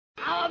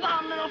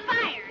about little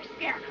fires,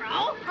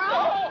 Scarecrow.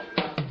 Oh.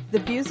 The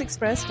views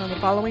expressed on the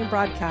following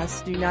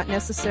broadcasts do not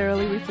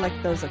necessarily reflect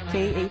those of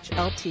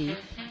KHLT,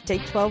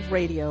 Take 12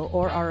 Radio,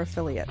 or our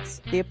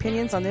affiliates. The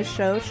opinions on this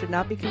show should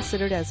not be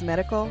considered as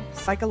medical,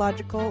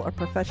 psychological, or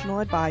professional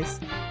advice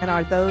and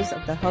are those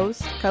of the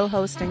host,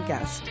 co-host, and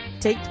guest.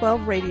 Take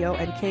 12 Radio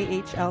and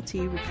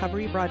KHLT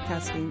Recovery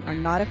Broadcasting are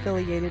not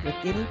affiliated with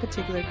any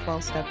particular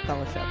 12-step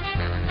fellowship.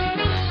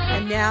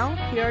 And now,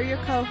 here are your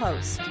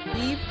co-hosts,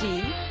 Eve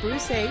D.,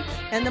 Bruce H.,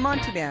 and the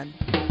Monty'man.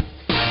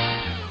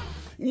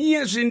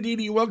 Yes,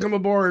 indeedy. Welcome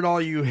aboard, all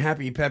you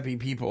happy, peppy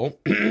people.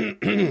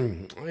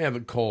 I have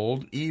a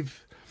cold.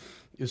 Eve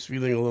is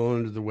feeling a little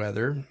under the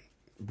weather.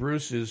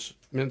 Bruce is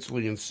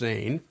mentally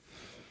insane.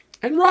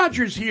 And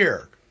Roger's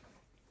here.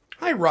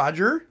 Hi,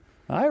 Roger.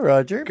 Hi,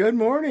 Roger. Good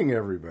morning,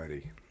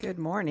 everybody. Good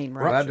morning,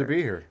 Roger. Glad to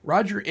be here.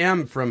 Roger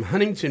M. from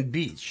Huntington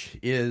Beach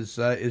is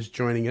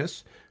joining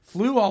us.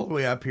 Flew all the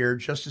way up here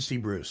just to see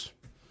Bruce.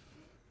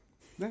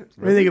 What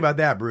do you think about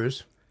that,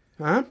 Bruce?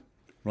 Huh?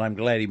 Well, I'm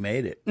glad he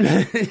made it.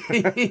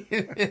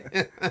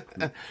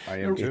 I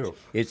am too.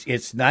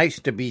 It's nice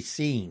to be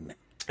seen.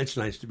 It's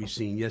nice to be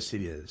seen. Yes,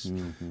 it is.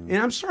 Mm-hmm. And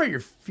I'm sorry you're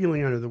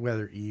feeling under the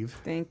weather, Eve.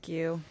 Thank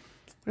you.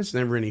 That's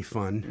never any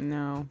fun.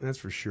 No. That's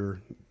for sure.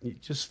 You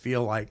just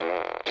feel like...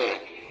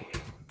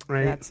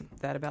 Right?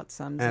 That about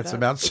sums it up. That's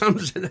about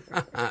sums it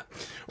up.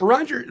 Well,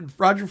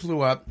 Roger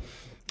flew up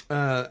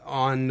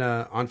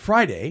on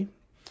Friday.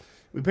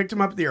 We picked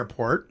him up at the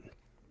airport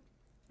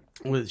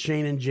with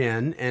Shane and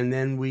Jen, and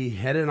then we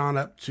headed on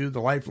up to the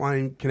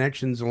Lifeline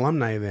Connections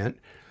alumni event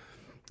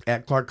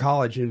at Clark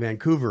College in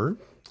Vancouver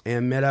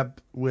and met up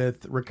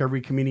with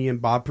recovery comedian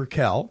Bob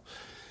Perkel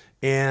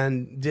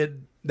and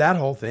did that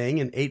whole thing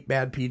and ate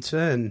bad pizza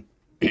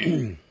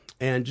and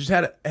and just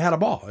had a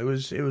ball. It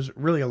was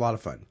really a lot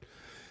of fun.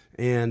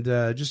 And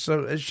just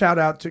so a shout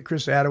out to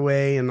Chris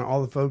Attaway and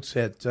all the folks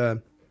at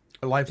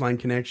Lifeline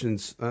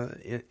Connections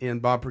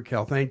and Bob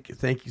Perkel.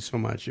 Thank you so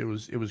much. It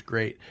was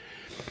great.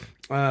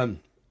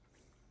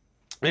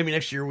 Maybe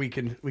next year we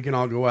can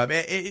all go up.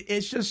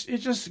 It's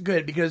just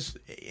good because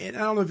I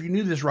don't know if you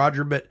knew this,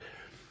 Roger, but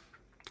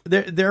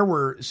there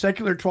were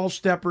secular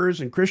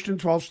 12-steppers and Christian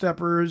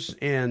 12-steppers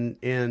and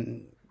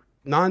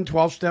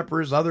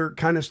non-12-steppers, other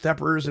kind of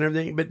steppers and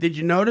everything. But did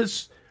you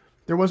notice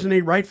there wasn't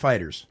any right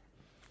fighters?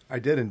 I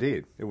did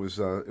indeed. It was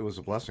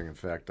a blessing. In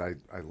fact, I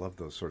love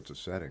those sorts of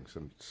settings,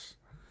 and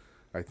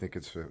I think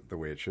it's the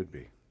way it should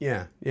be.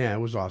 Yeah, it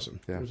was awesome.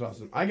 Yeah. It was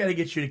awesome. I got to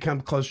get you to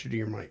come closer to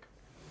your mic.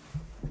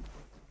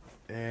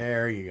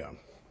 There you go.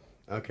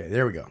 Okay,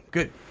 there we go.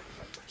 Good.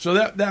 So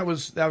that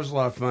was a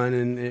lot of fun,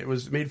 and it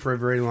was made for a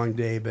very long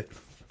day, but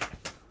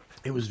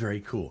it was very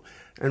cool.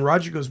 And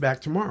Roger goes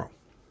back tomorrow.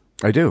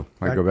 I do.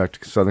 I go back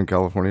to Southern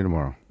California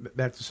tomorrow.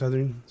 Back to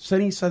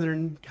sunny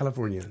Southern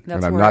California. That's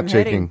and I'm where not I'm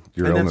taking heading.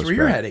 your And illness that's where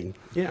you're back. heading.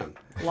 Yeah.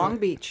 Long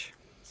Beach.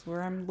 That's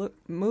where I'm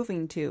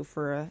moving to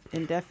for an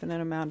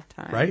indefinite amount of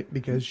time. Right?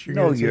 Because you're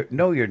No, going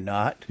to you're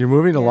not. You're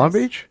moving to Long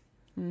Yes. Beach?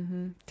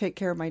 Mm-hmm. Take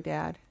care of my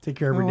dad. take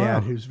care of her Oh, dad, wow.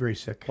 who's very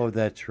sick. Oh,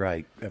 that's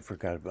right. I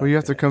forgot about that. Well, you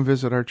have to come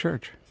visit our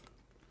church.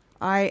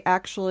 I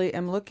actually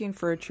am looking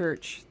for a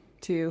church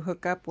to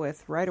hook up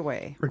with right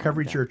away.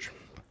 Recovery Church.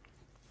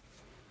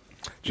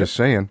 Just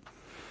saying.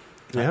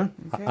 Yeah?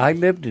 Okay. I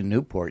lived in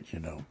Newport, you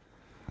know.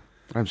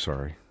 I'm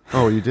sorry.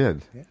 Oh, you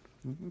did? Yeah.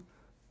 Mm-hmm.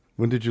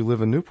 When did you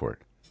live in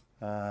Newport?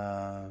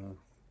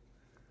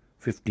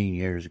 15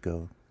 years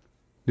ago.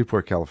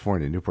 Newport,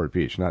 California. Newport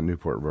Beach, not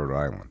Newport, Rhode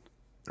Island.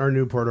 Or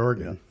Newport,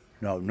 Oregon.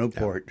 No,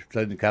 Newport,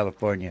 Southern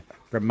California.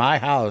 From my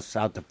house,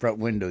 out the front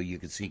window, you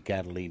can see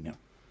Catalina.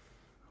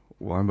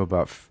 Well, I'm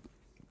about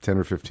 10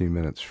 or 15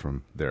 minutes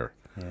from there.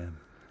 Yeah,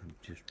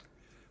 just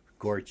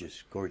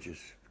gorgeous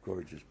place.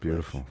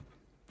 Beautiful.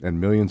 And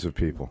millions of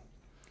people.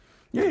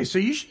 Yeah, so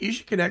you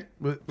should connect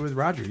with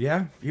Roger.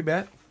 Yeah, you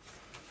bet.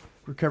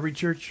 Recovery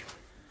Church.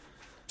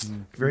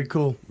 Very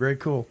cool. Very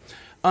cool.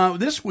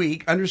 This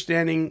week,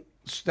 understanding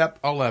step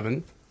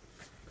 11,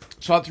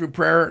 saw it through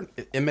prayer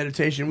and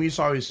meditation. We used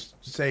to always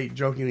say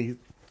jokingly,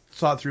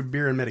 saw it through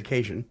beer and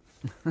medication.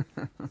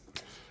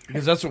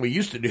 Because that's what we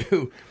used to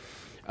do.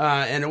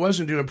 And it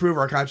wasn't to improve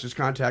our conscious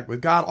contact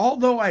with God.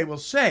 Although I will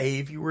say,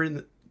 if you were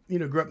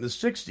grew up in the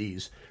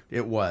 60s,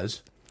 it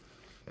was.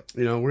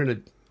 We're going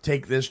to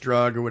take this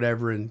drug or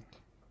whatever and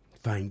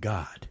find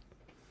God.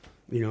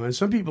 And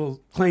some people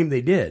claim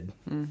they did.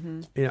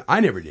 Mm-hmm. I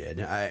never did.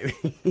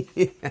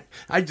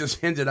 I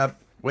just ended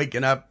up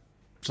waking up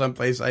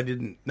someplace I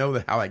didn't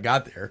know how I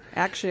got there.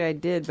 Actually, I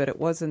did, but it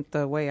wasn't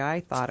the way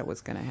I thought it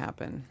was going to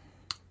happen.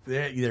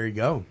 There you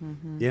go.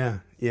 Mm-hmm.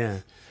 Yeah.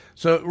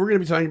 So we're going to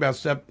be talking about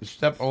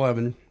step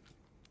 11,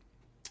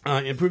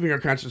 improving our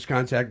conscious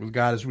contact with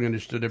God as we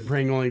understood it,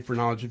 praying only for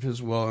knowledge of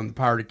His will and the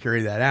power to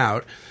carry that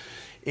out.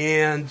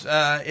 And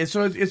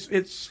so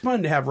it's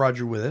fun to have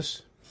Roger with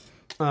us.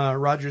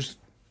 Roger's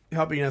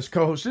helping us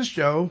co-host this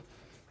show,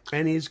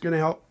 and he's going to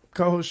help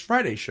co-host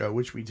Friday's show,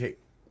 which we take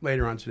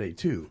later on today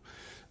too.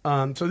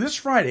 So this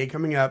Friday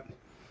coming up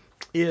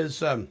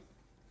is a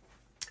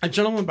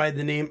gentleman by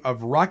the name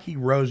of Rocky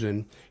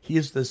Rosen. He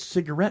is the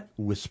cigarette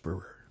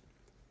whisperer.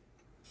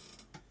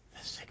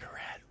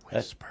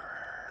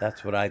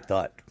 That's what I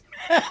thought.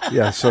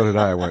 Yeah, so did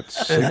I. I went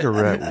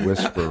cigarette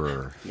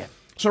whisperer. Yeah.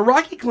 So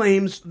Rocky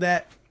claims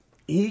that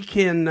he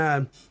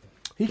can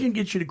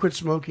get you to quit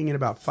smoking in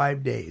about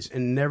 5 days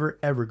and never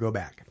ever go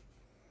back.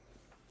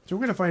 So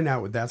we're going to find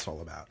out what that's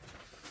all about.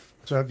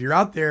 So if you're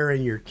out there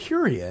and you're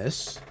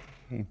curious,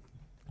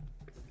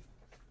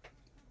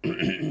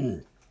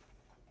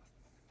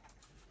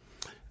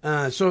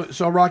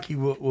 so Rocky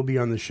will be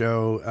on the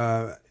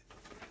show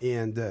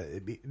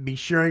and be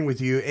sharing with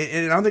you.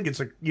 And I don't think it's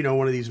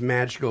one of these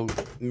magical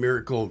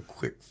miracle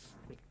quick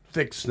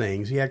fix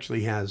things. He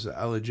actually has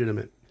a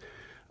legitimate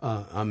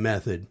a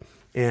method,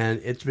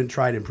 and it's been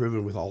tried and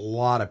proven with a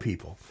lot of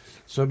people.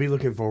 So be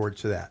looking forward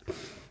to that.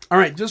 All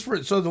right,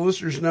 so the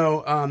listeners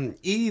know,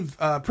 Eve,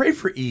 pray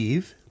for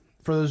Eve.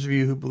 For those of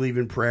you who believe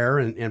in prayer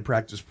and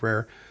practice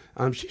prayer,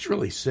 she's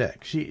really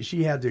sick.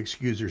 She had to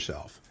excuse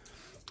herself,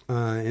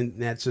 and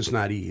that's just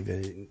not Eve.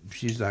 And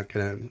she's not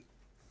going to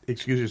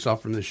excuse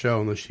herself from the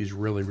show unless she's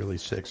really, really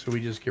sick. So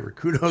we just give her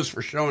kudos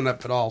for showing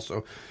up at all.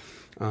 So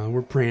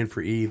we're praying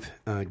for Eve.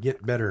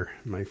 Get better,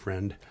 my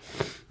friend.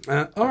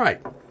 All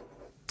right.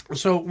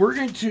 So we're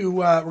going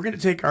to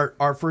take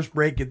our first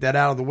break, get that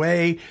out of the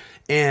way,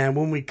 and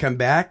when we come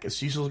back,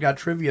 Cecil's got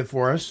trivia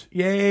for us.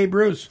 Yay,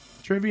 Bruce!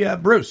 Trivia,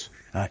 Bruce.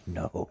 I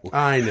know.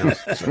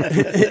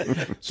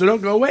 So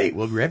don't go away.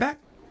 We'll be right back.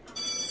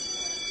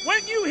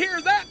 When you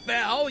hear that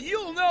bell,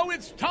 you'll know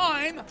it's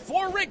time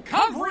for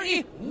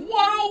Recovery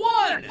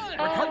 101.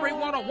 Recovery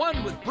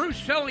 101 with Bruce,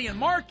 Shelley, and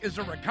Mark is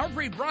a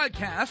recovery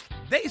broadcast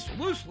based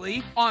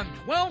loosely on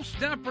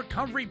 12-step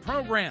recovery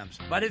programs.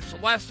 But it's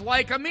less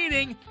like a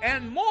meeting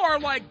and more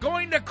like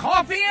going to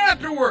coffee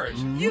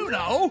afterwards. You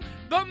know,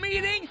 the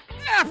meeting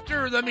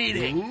after the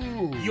meeting.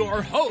 Ooh.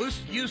 Your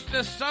host used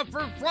to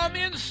suffer from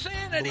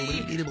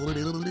insanity,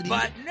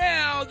 but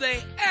now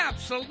they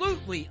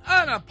absolutely,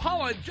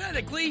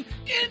 unapologetically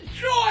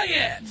enjoy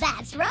it.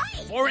 That's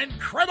right. For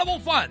incredible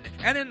fun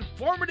and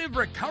informative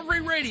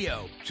recovery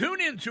radio, tune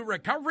in to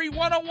Recovery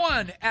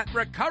 101 at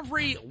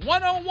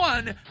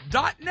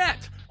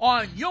recovery101.net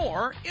on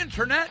your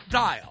internet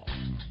dial.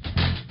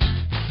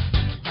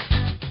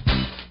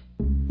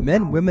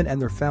 Men, women,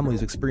 and their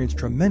families experience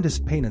tremendous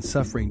pain and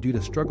suffering due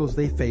to struggles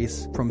they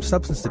face from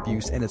substance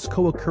abuse and its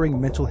co-occurring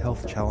mental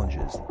health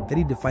challenges. They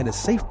need to find a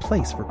safe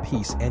place for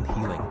peace and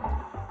healing.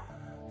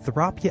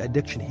 Therapia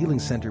Addiction Healing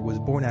Center was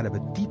born out of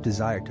a deep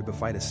desire to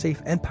provide a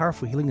safe and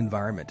powerful healing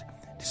environment.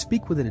 To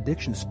speak with an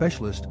addiction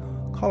specialist,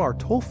 call our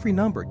toll-free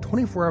number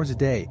 24 hours a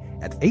day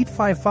at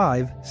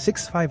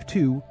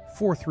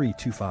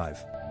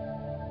 855-652-4325.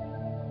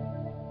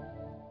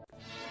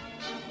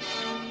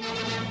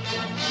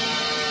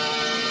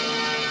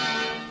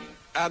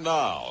 And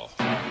now,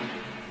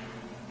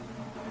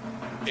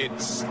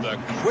 it's the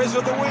Quiz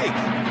of the Week.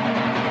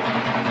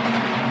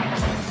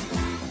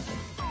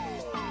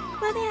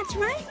 Well, that's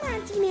right,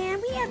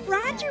 Monty'man. We have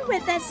Roger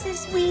with us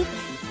this week,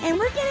 and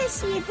we're going to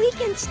see if we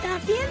can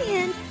stop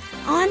in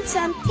on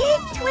some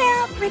Take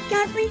 12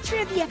 recovery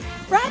trivia,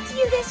 brought to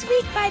you this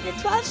week by the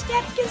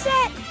 12-Step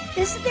Gazette.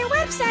 Visit their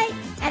website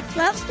at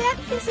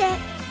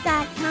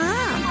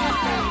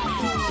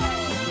 12stepgazette.com.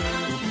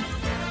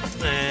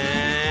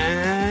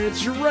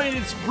 That's right.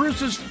 It's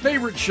Bruce's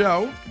favorite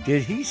show.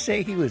 Did he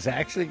say he was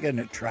actually going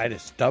to try to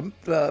stump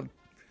the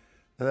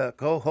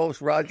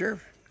co-host,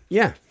 Roger?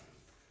 Yeah.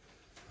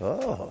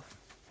 Oh,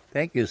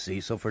 thank you,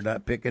 Cecil, for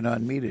not picking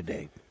on me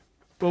today.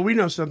 Well, we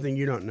know something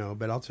you don't know,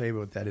 but I'll tell you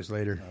what that is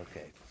later.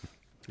 Okay.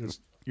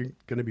 You're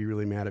going to be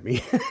really mad at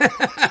me.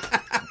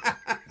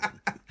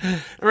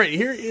 All right,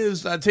 here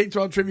is Take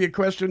 12 trivia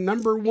question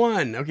number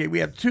 1. Okay, we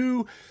have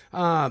two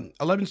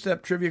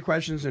 11-step trivia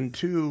questions and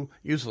two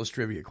useless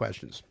trivia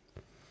questions.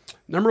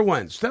 Number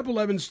 1, step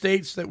 11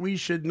 states that we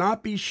should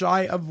not be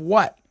shy of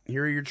what?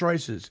 Here are your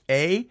choices.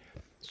 A,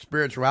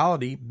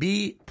 spirituality,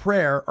 B,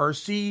 prayer, or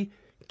C,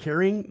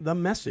 carrying the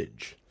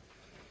message.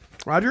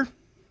 Roger?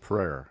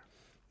 Prayer.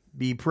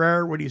 B,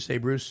 prayer. What do you say,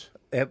 Bruce?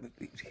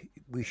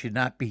 We should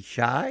not be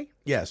shy?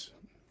 Yes.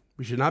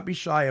 We should not be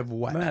shy of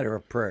what? Matter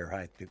of prayer,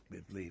 I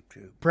believe,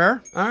 too.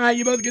 Prayer? All right,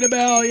 you both get a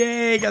bell.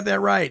 Yay, got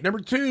that right. Number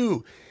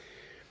 2,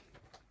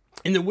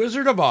 in The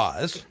Wizard of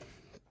Oz,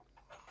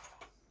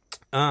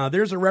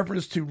 there's a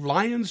reference to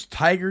lions,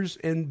 tigers,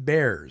 and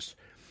bears.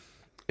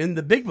 In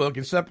the Big Book,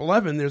 in step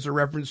 11, there's a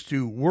reference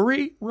to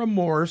worry,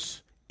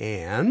 remorse,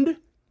 and...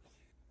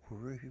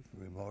 Worry,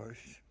 remorse,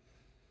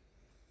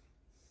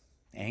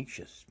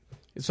 anxious.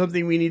 It's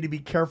something we need to be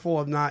careful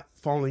of not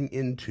falling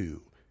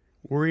into.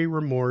 Worry,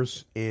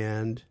 remorse,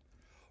 and...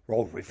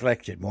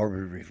 reflection,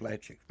 morbid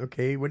reflection.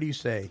 Okay, what do you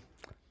say?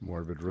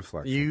 Morbid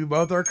reflection. You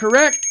both are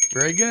correct.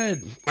 Very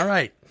good. All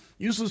right.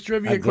 Useless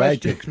trivia I'm question.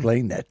 glad you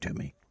explained that to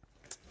me.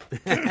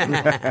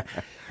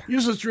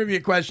 Useless trivia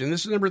question.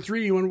 This is number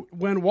 3.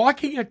 When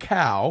walking a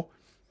cow...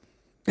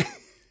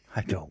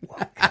 I don't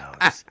walk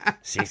cows.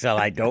 Cecil,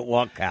 I don't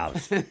walk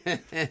cows.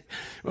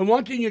 When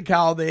walking a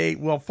cow, they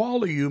will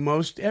follow you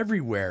most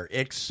everywhere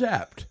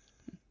except...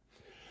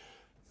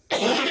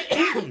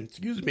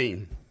 excuse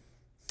me.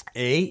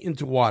 A,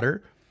 into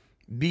water.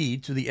 B,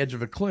 to the edge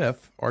of a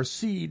cliff, or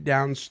C,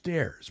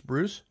 downstairs?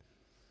 Bruce?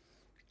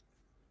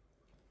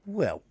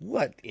 Well,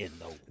 what in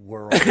the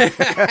world?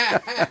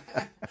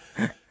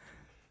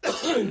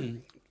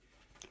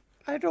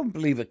 I don't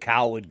believe a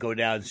cow would go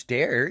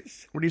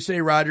downstairs. What do you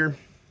say, Roger?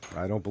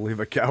 I don't believe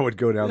a cow would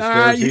go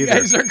downstairs you either.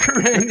 guys are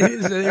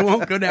correct. They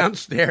won't go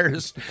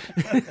downstairs.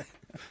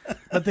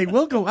 But they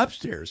will go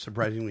upstairs,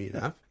 surprisingly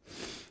enough.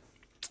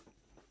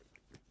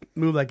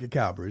 Move like a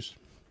cow, Bruce.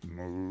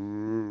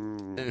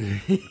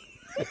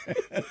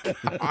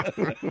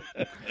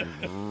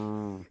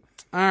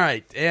 All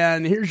right,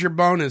 and here's your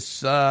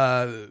bonus.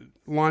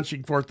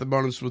 Launching forth the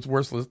bonus with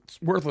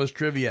worthless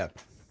trivia.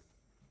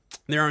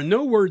 There are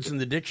no words in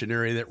the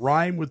dictionary that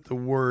rhyme with the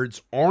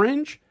words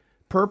orange,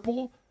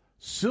 purple,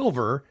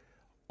 silver,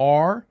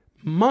 or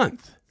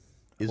month.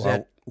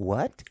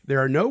 What? There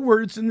are no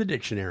words in the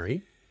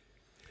dictionary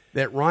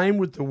that rhyme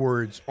with the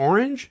words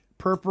orange,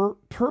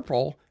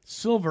 purple,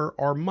 silver,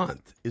 or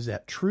month. Is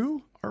that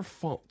true or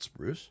false,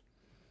 Bruce?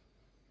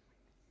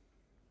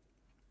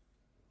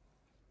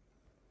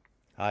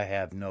 I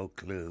have no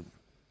clue.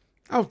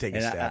 I'll take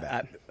a stab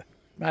at it.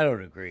 I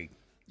don't agree.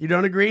 You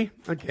don't agree?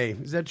 Okay.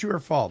 Is that true or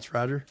false,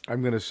 Roger?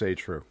 I'm going to say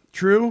true.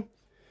 True?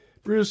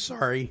 Bruce,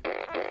 sorry.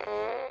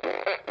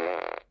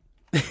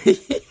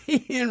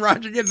 And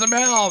Roger gets a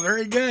bell.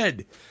 Very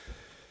good.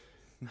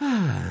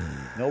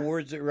 No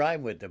words that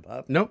rhyme with them,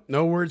 huh? Nope,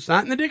 no words.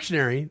 Not in the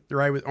dictionary. They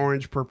rhyme with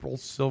orange, purple,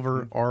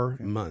 silver, or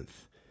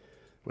month.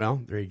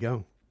 Well, there you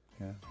go.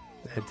 Yeah.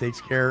 That takes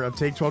care of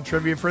Take 12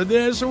 Trivia for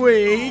this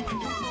week.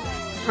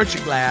 Aren't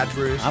you glad,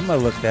 Bruce? I'm going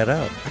to look that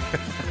up.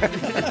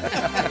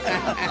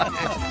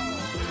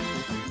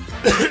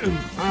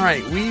 All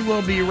right, we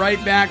will be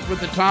right back with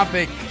the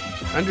topic,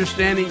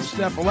 Understanding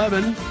Step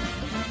 11.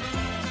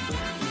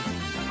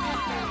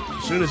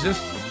 As soon as this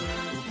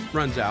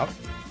runs out. All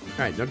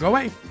right, don't go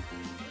away.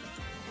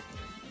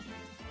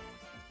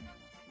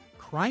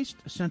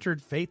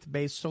 Christ-centered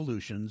faith-based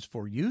solutions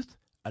for youth,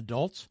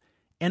 adults,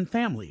 and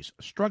families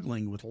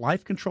struggling with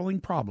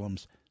life-controlling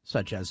problems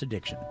such as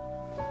addiction.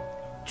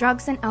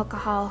 Drugs and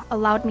alcohol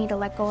allowed me to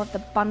let go of the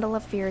bundle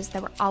of fears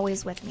that were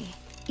always with me,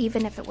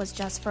 even if it was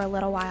just for a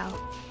little while.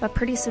 But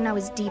pretty soon I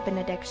was deep in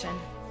addiction.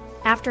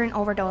 After an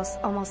overdose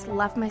almost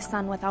left my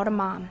son without a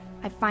mom,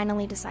 I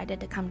finally decided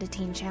to come to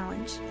Teen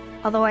Challenge.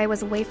 Although I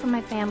was away from my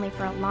family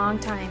for a long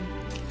time,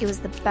 it was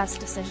the best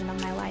decision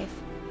of my life.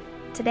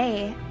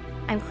 Today,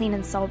 I'm clean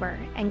and sober,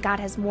 and God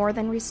has more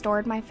than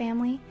restored my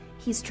family,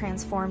 He's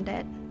transformed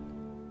it.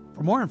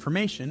 For more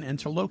information and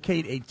to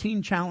locate a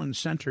Teen Challenge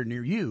Center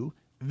near you,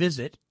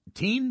 visit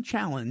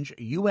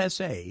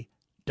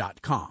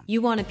teenchallengeusa.com.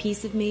 You want a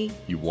piece of me?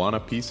 You want a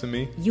piece of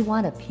me? You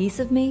want a piece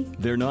of me?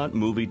 They're not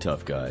movie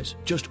tough guys,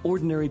 just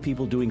ordinary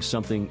people doing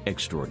something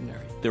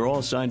extraordinary. They're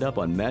all signed up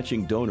on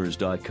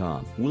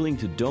matchingdonors.com, willing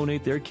to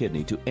donate their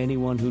kidney to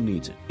anyone who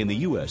needs it. In the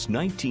U.S.,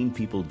 19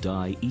 people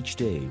die each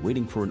day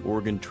waiting for an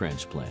organ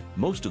transplant,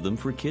 most of them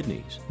for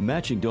kidneys.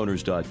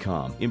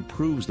 Matchingdonors.com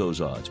improves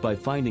those odds by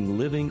finding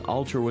living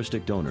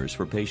altruistic donors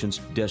for patients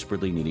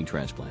desperately needing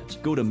transplants.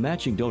 Go to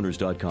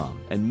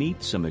matchingdonors.com and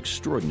meet some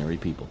extraordinary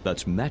people.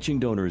 That's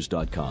matchingdonors.com.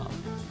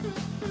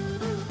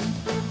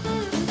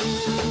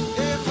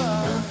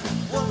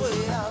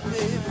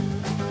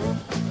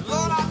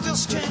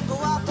 Can't go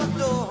out the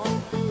door.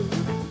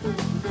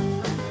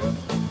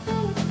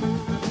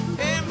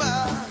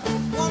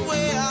 One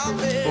way out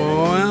there.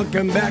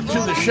 Welcome back to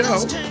the show.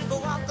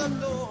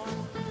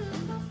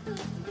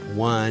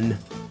 One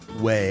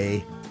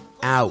way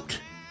out.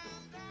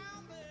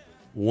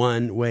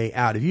 One way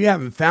out. If you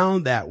haven't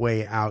found that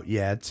way out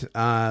yet,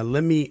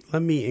 let me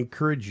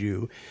encourage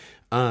you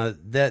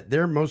that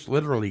there most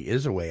literally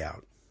is a way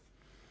out.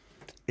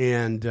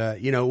 And,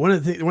 one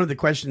of the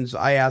questions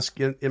I ask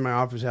in my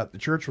office at the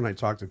church when I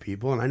talk to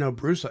people, and I know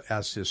Bruce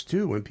asks this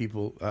too when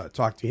people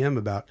talk to him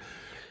about,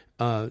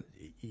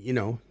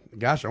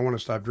 gosh, I want to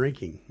stop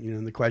drinking.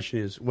 And the question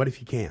is, what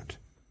if you can't?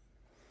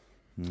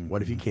 Mm-hmm.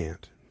 What if you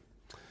can't?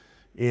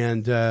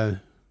 And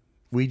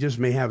we just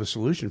may have a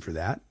solution for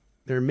that.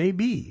 There may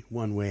be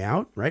one way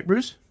out, right,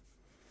 Bruce?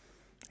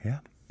 Yeah.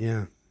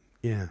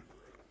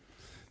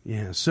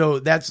 So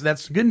that's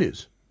the good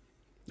news.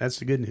 That's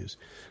the good news.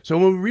 So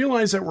when we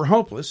realize that we're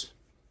hopeless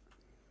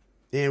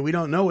and we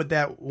don't know what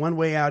that one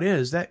way out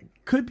is, that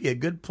could be a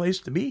good place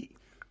to be.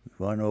 You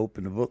want to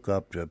open the book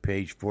up to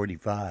page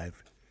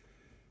 45,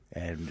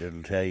 and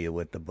it'll tell you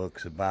what the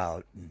book's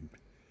about,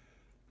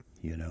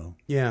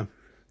 Yeah.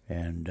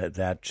 And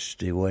that's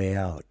the way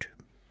out.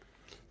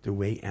 The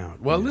way out.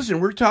 Well,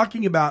 listen, we're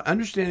talking about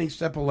understanding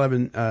Step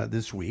 11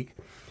 this week.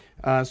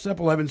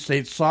 Step 11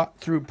 states, sought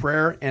through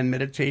prayer and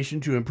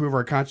meditation to improve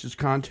our conscious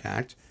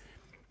contact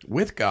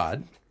with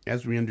God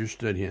as we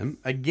understood Him.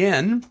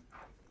 Again,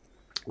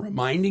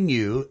 reminding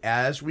you,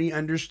 as we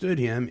understood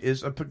Him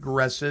is a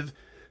progressive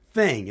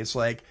thing. It's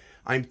like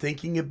I'm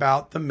thinking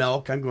about the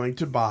milk I'm going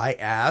to buy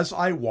as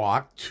I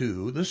walk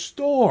to the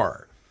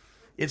store.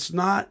 It's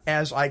not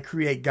as I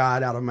create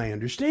God out of my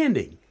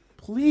understanding.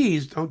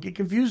 Please don't get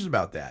confused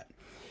about that.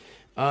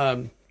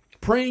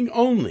 Praying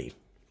only.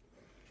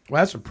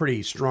 Well, that's a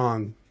pretty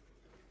strong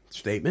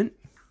statement.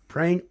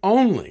 Praying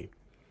only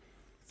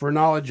for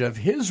knowledge of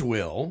His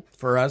will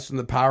for us and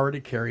the power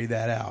to carry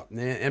that out.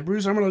 And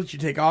Bruce, I'm going to let you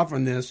take off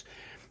on this,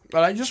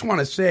 but I just want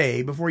to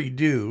say before you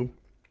do,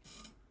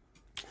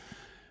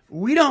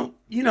 we don't,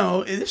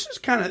 this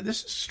is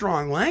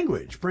strong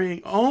language.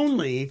 Praying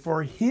only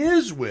for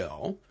His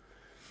will,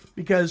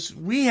 because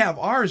we have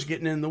ours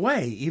getting in the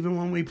way even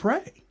when we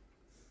pray.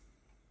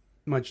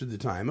 Much of the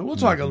time. And we'll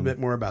talk a little bit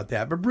more about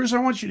that. But Bruce, I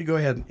want you to go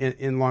ahead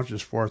and launch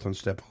us forth on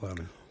step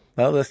 11.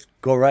 Well, let's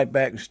go right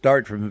back and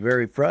start from the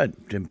very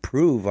front to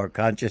improve our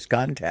conscious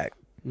contact.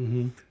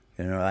 Mm-hmm.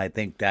 I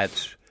think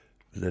that's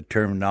the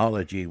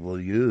terminology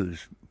we'll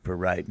use for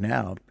right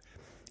now.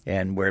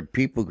 And where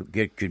people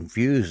get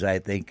confused, I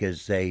think,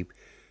 is they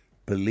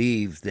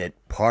believe that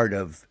part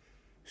of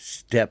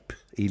step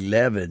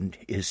 11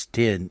 is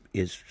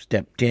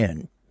step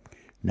 10. And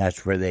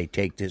that's where they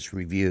take this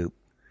review.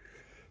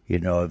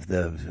 Of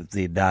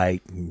the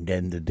night and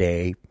then the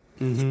day,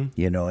 and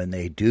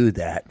they do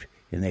that,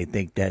 and they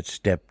think that's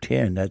step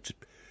 10.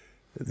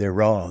 They're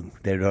wrong.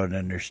 They don't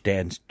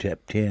understand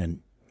step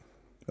 10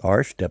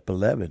 or step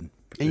 11.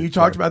 And you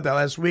talked about that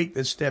last week,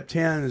 that step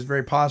 10 is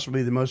very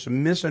possibly the most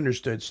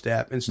misunderstood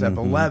step, and step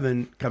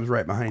 11 comes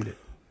right behind it.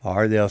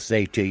 Or they'll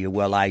say to you,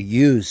 well, I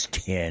used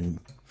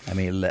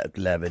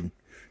 11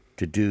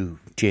 to do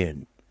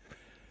 10.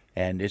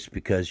 And it's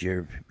because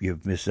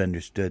you've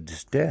misunderstood the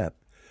step.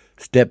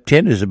 Step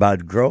 10 is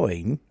about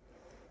growing,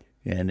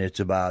 and it's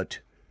about,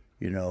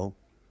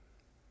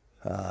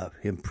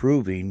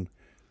 improving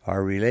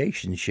our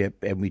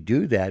relationship. And we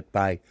do that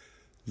by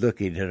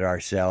looking at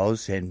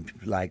ourselves and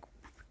like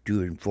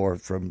doing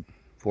from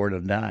 4 to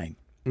 9.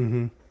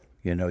 Mm-hmm.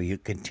 You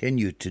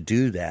continue to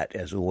do that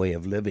as a way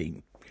of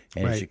living,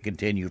 and Right. it should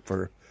continue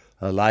for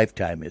a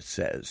lifetime, it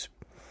says.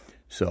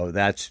 So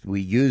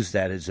we use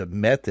that as a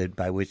method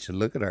by which to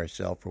look at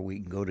ourselves, where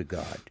we can go to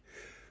God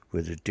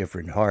with a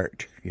different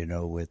heart,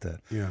 with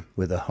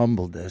a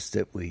humbleness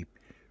that we've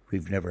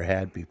never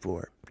had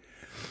before.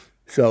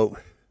 So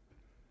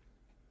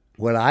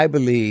what I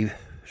believe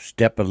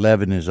step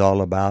 11 is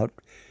all about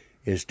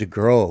is to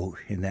grow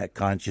in that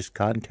conscious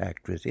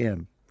contact with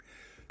Him.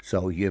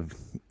 So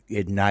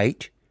at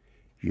night,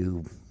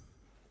 you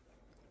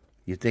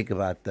think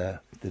about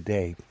the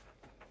day,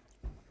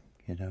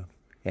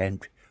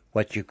 and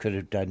what you could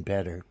have done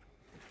better,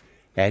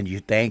 and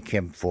you thank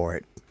Him for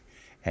it.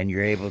 And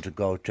you're able to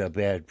go to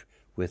bed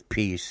with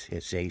peace,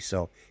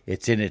 so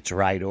it's in its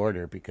right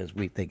order, because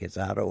we think it's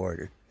out of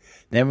order.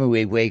 Then when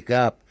we wake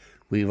up,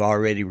 we've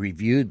already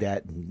reviewed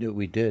that and knew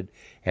we did,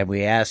 and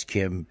we ask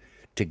Him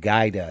to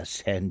guide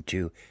us and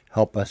to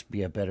help us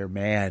be a better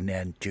man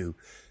and to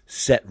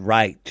set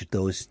right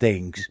those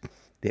things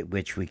that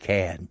which we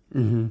can.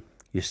 Mm-hmm.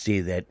 You see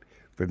that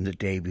from the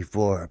day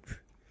before.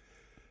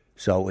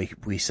 So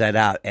we set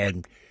out,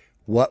 and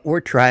what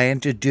we're trying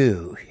to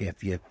do,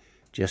 if you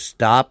just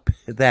stop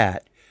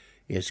that,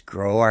 is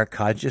grow our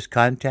conscious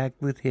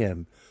contact with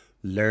Him,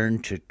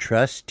 learn to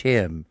trust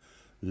Him,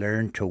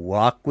 learn to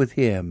walk with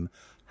Him,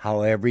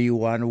 however you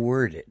want to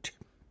word it.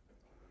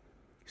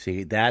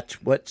 See,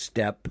 that's what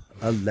step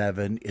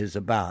 11 is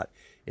about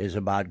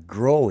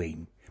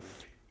growing.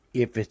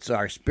 If it's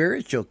our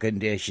spiritual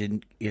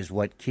condition is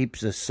what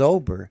keeps us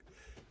sober,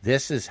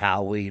 this is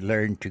how we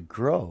learn to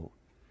grow,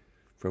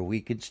 for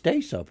we can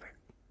stay sober.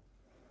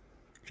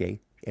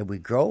 Okay? And we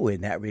grow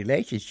in that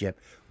relationship.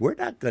 We're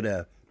not going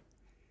to,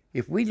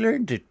 if we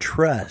learn to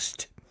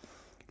trust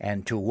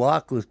and to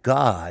walk with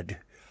God,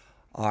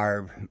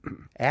 our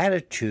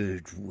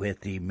attitude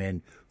with Him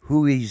and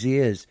who He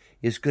is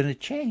going to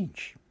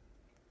change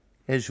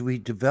as we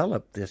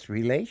develop this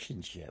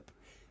relationship.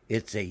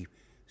 It's a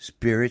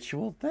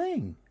spiritual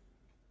thing.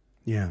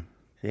 Yeah.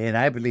 And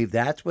I believe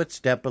that's what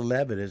step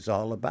 11 is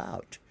all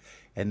about.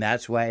 And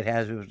that's why it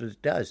has what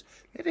it does.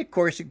 And, of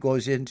course, it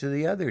goes into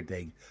the other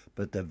thing.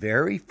 But the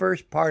very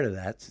first part of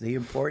that's the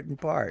important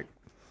part.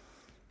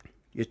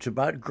 It's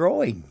about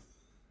growing.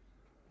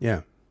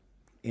 Yeah.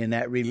 In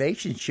that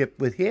relationship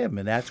with Him.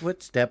 And that's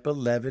what step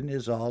 11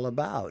 is all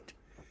about.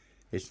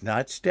 It's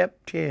not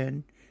step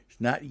 10.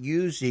 It's not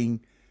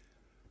using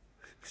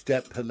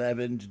step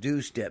 11 to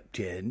do step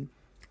 10.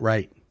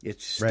 Right.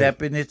 It's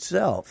step in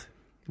itself.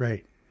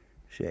 Right.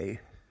 See?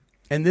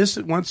 And this,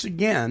 once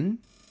again,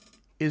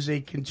 is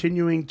a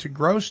continuing to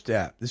grow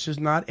step. This is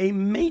not a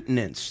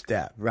maintenance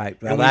step. Right.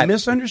 Well, and we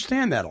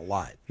misunderstand that a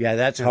lot. Yeah,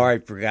 that's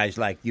hard for guys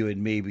like you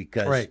and me,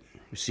 because right.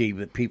 You see,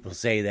 but people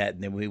say that,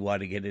 and then we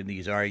want to get in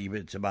these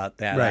arguments about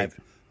that. Right.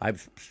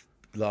 I've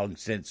long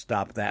since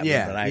stopped that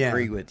yeah, one, but I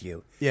agree with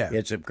you. Yeah.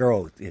 It's a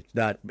growth. It's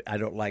not, I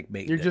don't like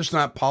maintenance. You're just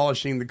not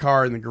polishing the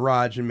car in the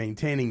garage and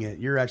maintaining it.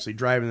 You're actually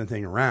driving the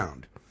thing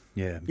around.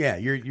 Yeah. Yeah,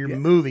 you're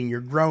moving, you're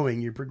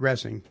growing, you're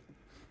progressing.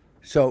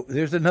 So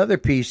there's another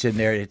piece in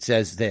there. It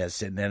says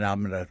this, and then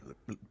I'm going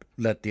to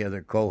let the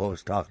other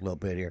co-host talk a little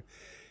bit here.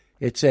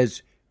 It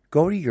says,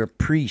 go to your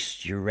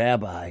priests, your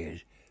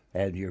rabbis,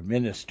 and your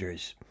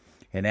ministers,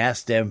 and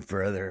ask them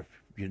for other,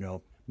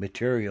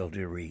 material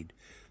to read.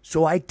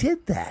 So I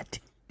did that.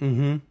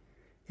 Mm-hmm.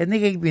 And they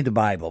gave me the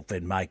Bible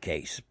in my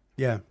case.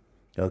 Yeah.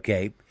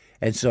 Okay?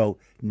 And so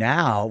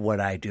now what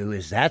I do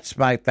is that's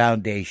my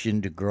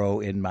foundation to grow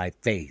in my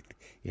faith,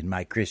 in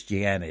my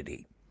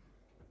Christianity.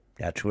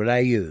 That's what I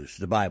use,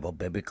 the Bible,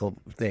 biblical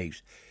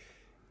things.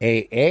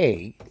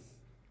 AA,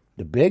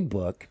 the big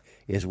book,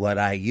 is what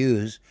I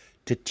use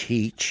to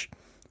teach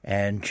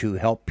and to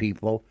help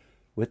people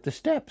with the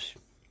steps.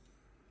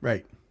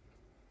 Right.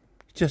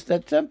 It's just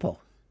that simple.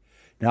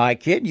 Now, I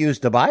can use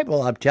the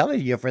Bible, I'm telling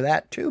you, for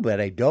that too,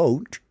 but I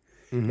don't.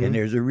 Mm-hmm. And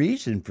there's a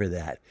reason for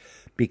that.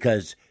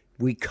 Because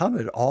we come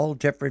at all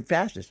different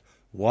facets.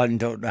 One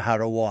don't know how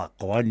to walk.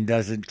 One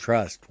doesn't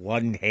trust.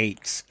 One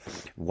hates.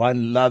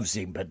 One loves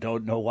him but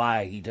don't know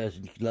why he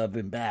doesn't love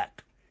him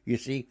back. You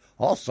see?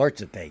 All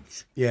sorts of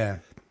things. Yeah.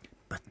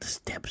 But the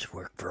steps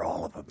work for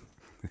all of them.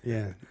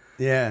 Yeah.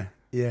 Yeah.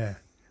 Yeah.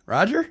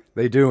 Roger?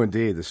 They do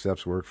indeed. The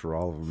steps work for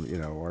all of them. You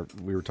know,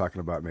 we were talking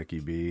about Mickey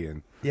B,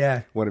 and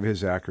one of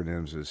his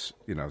acronyms is,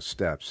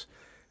 STEPS,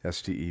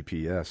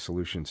 STEPS,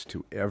 solutions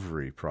to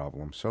every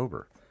problem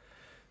sober.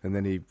 And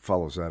then he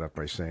follows that up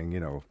by saying,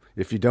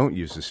 if you don't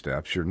use the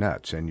steps, you're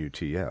nuts,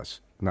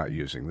 NUTS, not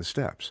using the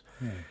steps.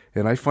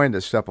 And I find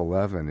that step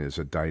 11 is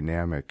a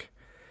dynamic,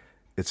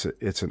 it's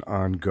an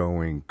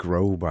ongoing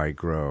grow by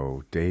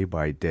grow, day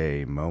by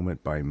day,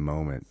 moment by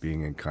moment,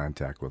 being in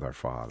contact with our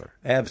Father.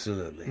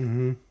 Absolutely.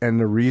 Mm-hmm. And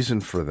the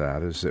reason for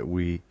that is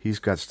that he's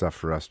got stuff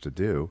for us to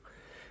do.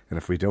 And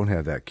if we don't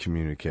have that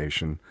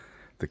communication,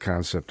 the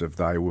concept of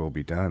thy will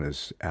be done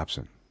is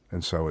absent.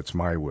 And so it's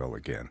my will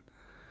again.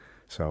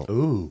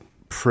 So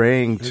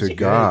praying to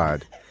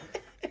God,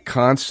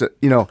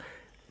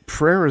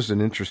 prayer is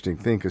an interesting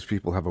thing because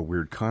people have a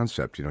weird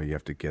concept. You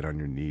have to get on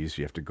your knees,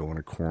 you have to go in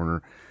a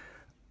corner.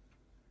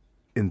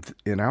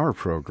 In our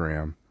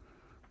program,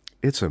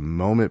 it's a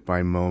moment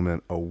by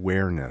moment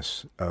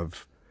awareness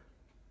of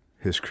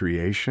his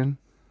creation,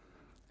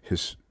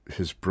 his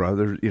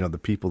brother, the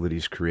people that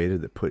he's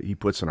created that he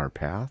puts in our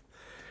path,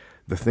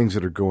 the things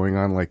that are going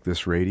on like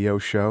this radio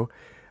show.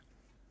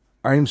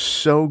 I'm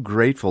so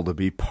grateful to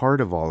be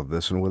part of all of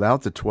this, and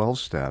without the 12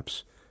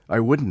 steps, I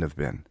wouldn't have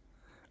been.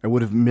 I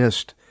would have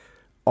missed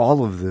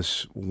all of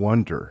this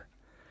wonder.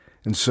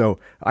 And so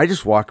I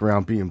just walk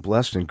around being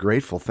blessed and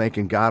grateful,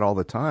 thanking God all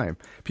the time.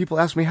 People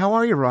ask me, how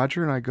are you,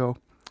 Roger? And I go,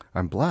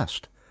 I'm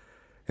blessed.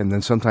 And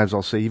then sometimes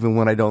I'll say, even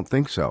when I don't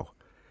think so.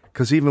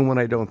 Because even when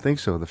I don't think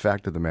so, the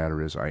fact of the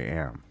matter is I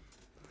am.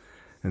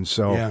 And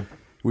so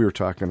we were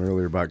talking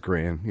earlier about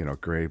gray and,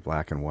 gray,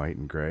 black and white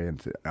and gray.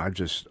 And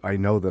I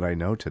know that I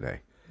know today.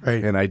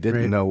 Right. And I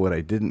didn't know what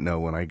I didn't know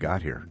when I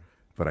got here,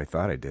 but I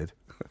thought I did.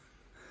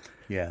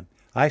 Yeah.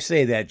 I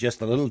say that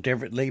just a little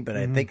differently, but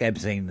I think I'm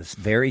saying the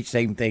very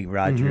same thing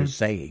Roger is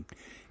saying.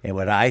 And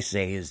what I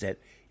say is that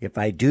if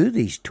I do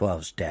these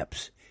 12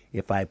 steps,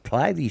 if I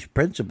apply these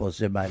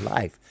principles in my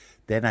life,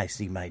 then I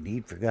see my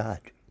need for God.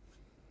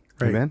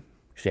 Right. Amen.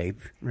 See?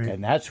 Right.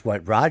 And that's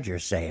what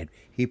Roger's saying.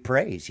 He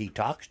prays. He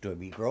talks to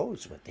him. He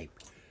grows with him.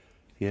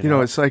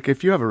 It's like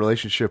if you have a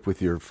relationship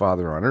with your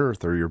father on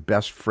earth or your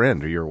best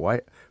friend or your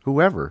wife,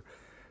 whoever,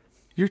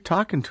 you're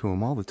talking to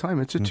him all the time.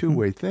 It's a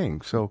two-way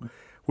thing. So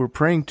we're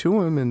praying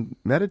to him and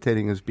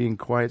meditating as being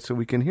quiet so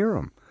we can hear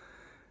him.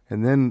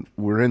 And then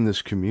we're in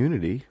this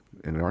community,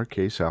 in our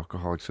case,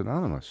 Alcoholics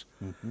Anonymous.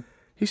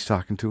 He's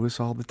talking to us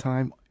all the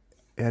time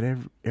at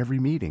every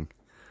meeting,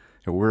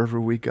 or wherever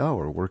we go,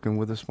 or working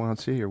with a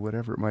sponsee, or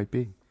whatever it might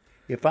be.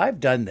 If I've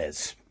done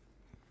this,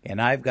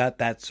 and I've got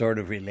that sort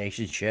of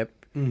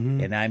relationship,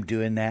 and I'm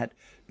doing that,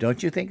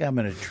 don't you think I'm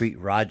going to treat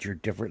Roger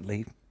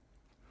differently?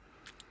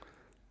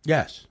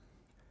 Yes.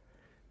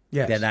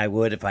 Yes. Than I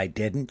would if I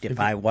didn't, if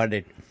I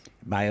wanted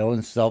my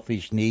own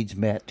selfish needs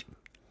met.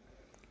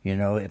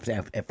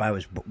 If I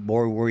was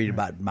more worried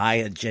about my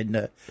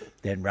agenda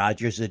than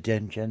Roger's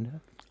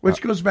agenda.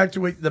 Which goes back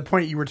to the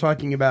point you were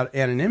talking about,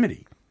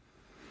 anonymity.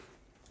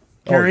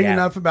 Caring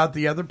enough about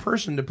the other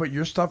person to put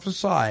your stuff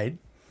aside.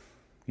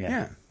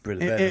 Yeah.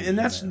 And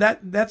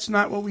that's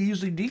not what we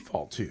usually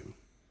default to.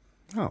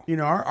 Oh.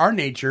 Our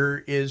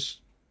nature is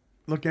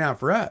looking out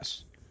for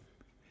us.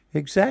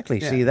 Exactly.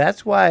 Yeah. See,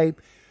 that's why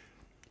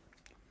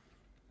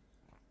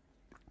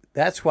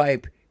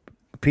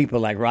people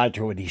like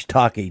Roger, when he's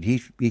talking,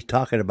 he's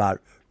talking about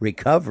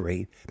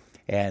recovery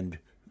and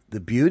the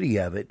beauty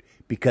of it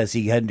because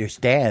he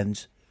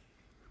understands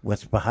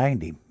what's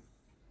behind him.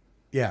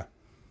 Yeah.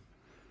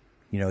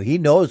 He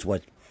knows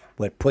what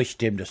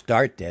pushed him to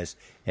start this,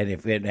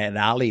 and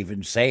I'll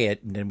even say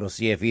it, and then we'll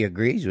see if he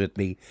agrees with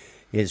me,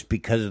 is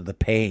because of the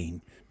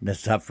pain and the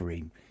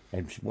suffering,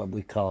 and what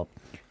we call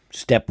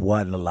step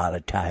one a lot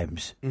of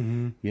times.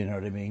 You know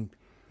what I mean?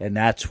 And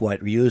that's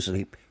what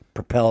usually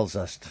propels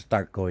us to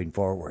start going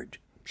forward.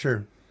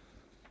 Sure.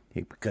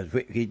 Because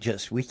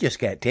we just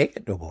can't take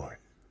it no more.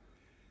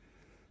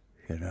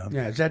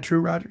 Yeah, is that true,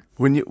 Roger?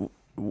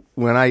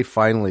 When I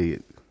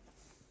finally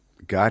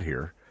got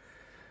here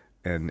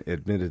and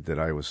admitted that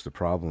I was the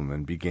problem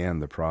and began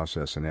the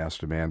process and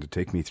asked a man to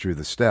take me through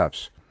the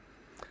steps,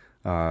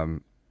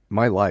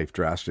 my life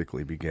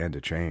drastically began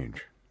to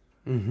change.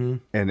 Mm-hmm.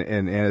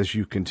 And as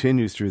you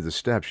continue through the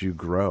steps, you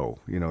grow.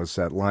 It's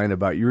that line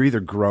about you're either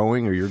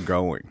growing or you're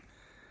going.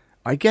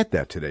 I get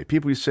that today.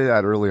 People used to say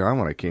that early on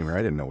when I came here.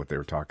 I didn't know what they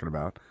were talking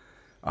about.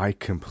 I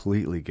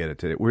completely get it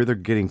today. We're either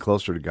getting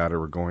closer to God or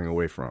we're going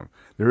away from him.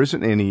 There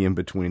isn't any in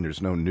between.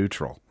 There's no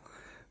neutral.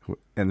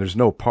 And there's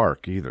no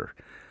park either.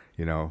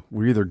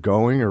 We're either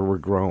going or we're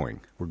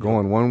growing. We're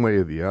going one way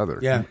or the other.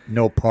 Yeah.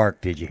 No park,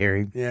 did you hear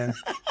him? Yeah.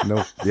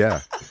 No, yeah.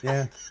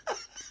 Yeah.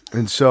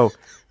 And so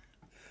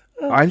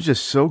I'm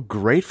just so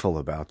grateful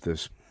about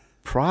this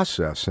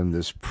process and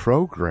this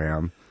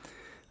program.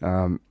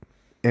 And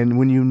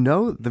when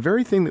the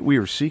very thing that we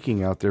were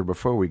seeking out there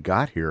before we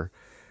got here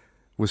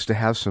was to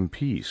have some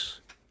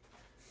peace.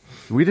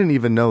 We didn't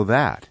even know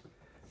that.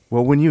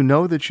 Well, when you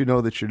know that you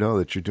know that you know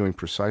that you're doing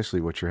precisely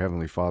what your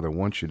Heavenly Father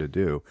wants you to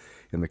do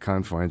in the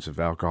confines of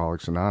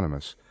Alcoholics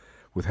Anonymous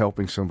with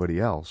helping somebody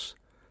else,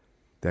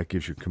 that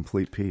gives you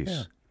complete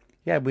peace.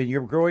 Yeah, when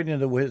you're growing in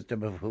the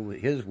wisdom of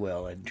His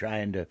will and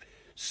trying to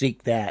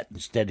seek that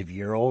instead of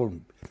your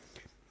own,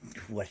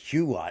 what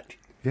you want.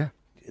 Yeah.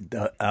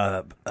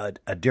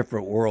 A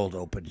different world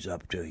opens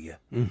up to you.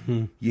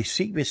 Mm-hmm. You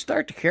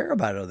start to care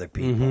about other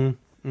people. Mm-hmm.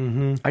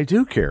 Mm-hmm. I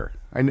do care.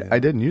 I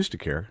didn't used to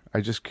care.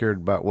 I just cared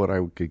about what I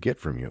could get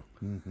from you.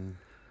 Mm-hmm.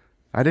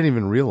 I didn't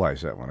even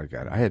realize that when I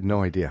got it. I had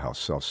no idea how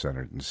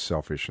self-centered and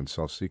selfish and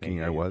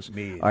self-seeking I was.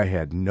 I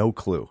had no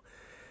clue.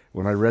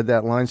 When I read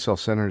that line,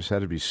 self-centeredness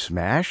had to be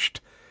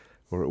smashed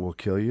or it will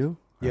kill you.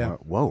 Yeah. I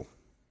thought, whoa,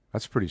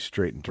 that's pretty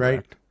straight and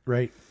direct.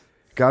 Right.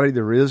 God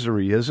either is or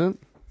he isn't.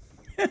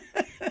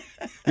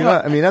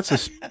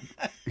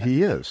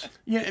 He is.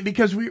 Yeah,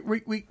 because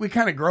we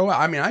kind of grow up.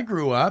 I mean, I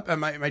grew up, and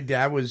my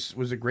dad was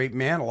a great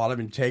man, a lot of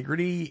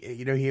integrity.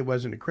 He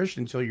wasn't a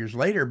Christian until years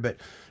later, but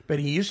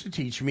he used to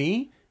teach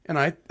me, and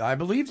I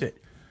believed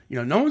it.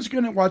 No one's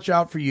going to watch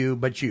out for you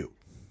but you.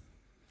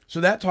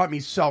 So that taught me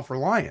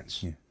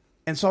self-reliance,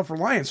 and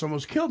self-reliance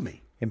almost killed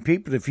me. And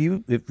people, if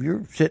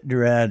you're sitting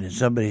around and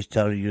somebody's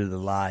telling you the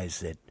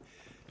lies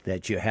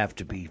that you have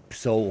to be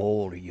so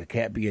old or you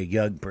can't be a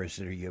young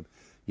person or you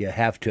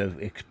have to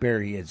have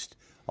experienced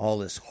all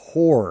this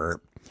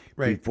horror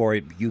before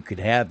you could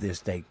have this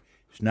thing.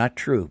 It's not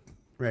true.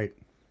 Right.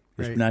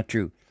 It's not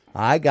true.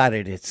 I got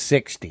it at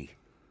 60.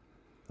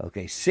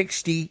 Okay,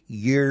 60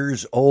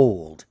 years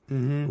old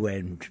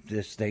when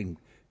this thing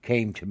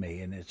came to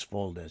me in its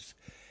fullness.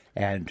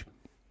 And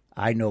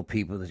I know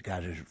people that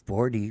got it at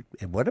 40.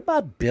 And what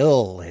about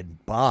Bill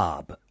and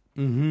Bob?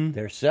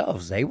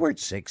 Themselves, they weren't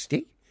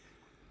 60.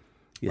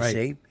 You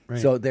see? Right.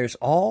 So there's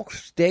all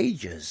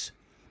stages.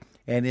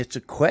 And it's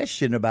a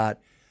question about,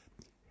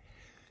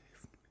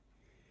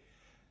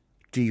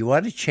 do you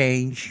want to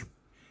change?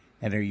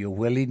 And are you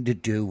willing to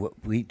do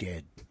what we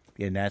did?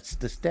 And that's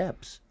the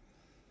steps.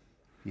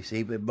 You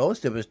see, but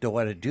most of us don't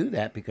want to do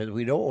that because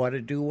we don't want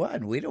to do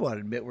one. We don't want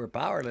to admit we're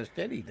powerless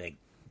to anything.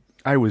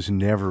 I was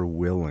never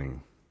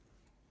willing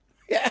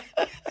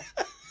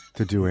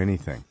to do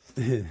anything.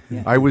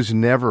 I was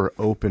never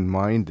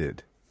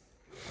open-minded.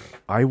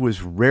 I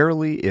was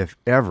rarely, if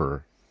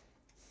ever,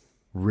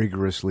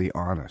 rigorously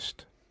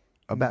honest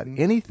about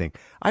anything.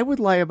 I would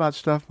lie about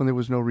stuff when there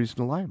was no reason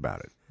to lie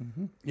about it.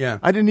 Yeah.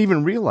 I didn't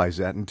even realize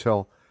that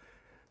until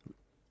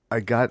I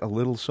got a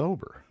little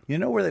sober. You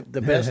know where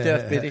the best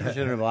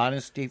definition of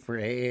honesty for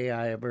AA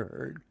I ever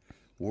heard?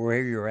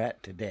 Where you're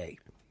at today.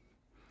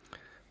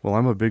 Well,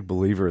 I'm a big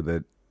believer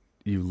that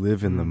you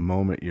live in the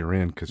moment you're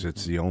in because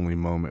it's the only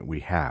moment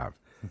we have.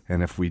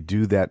 And if we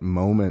do that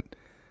moment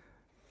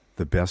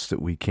the best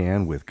that we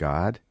can with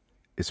God,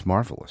 it's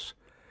marvelous.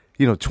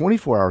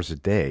 24 hours a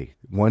day,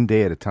 one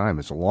day at a time,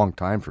 is a long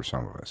time for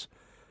some of us.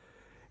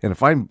 And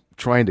if I'm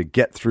trying to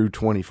get through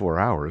 24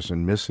 hours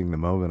and missing the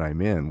moment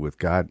I'm in with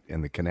God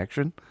and the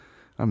connection,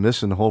 I'm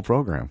missing the whole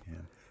program.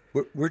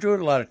 Yeah. We're doing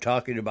a lot of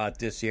talking about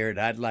this here, and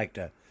I'd like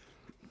to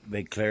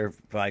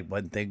clarify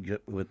one thing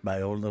with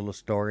my own little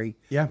story.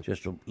 Yeah.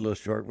 Just a little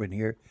short one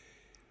here.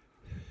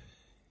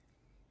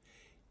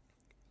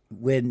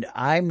 When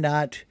I'm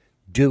not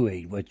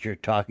doing what you're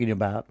talking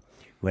about,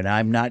 when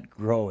I'm not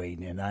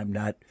growing and I'm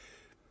not,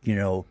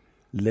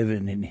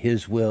 living in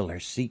His will or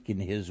seeking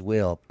His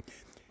will,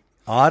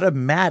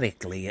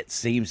 automatically it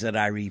seems that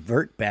I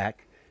revert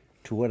back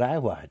to what I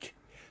want.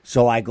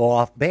 So I go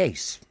off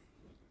base.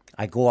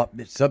 I go up,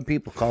 some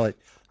people call it,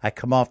 I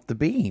come off the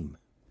beam.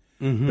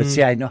 But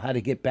see, I know how to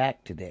get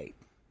back today.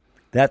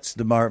 That's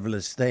the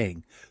marvelous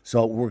thing.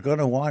 So we're going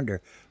to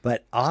wander.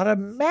 But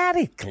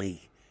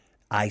automatically,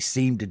 I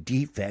seem to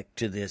defect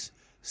to this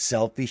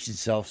selfish and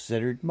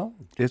self-centered mode.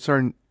 It's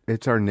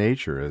our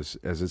nature, as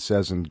it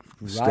says in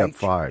step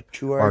 5.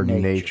 Our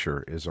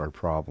nature is our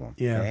problem.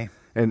 Yeah. Okay?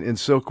 And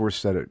Silkworth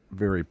said it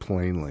very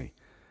plainly.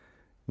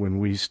 When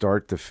we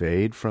start to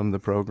fade from the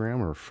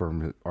program or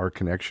from our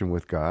connection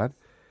with God,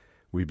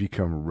 we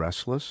become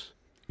restless,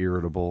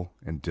 irritable,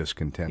 and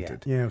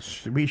discontented. Yeah.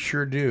 Yes, we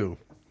sure do.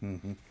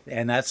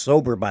 And that's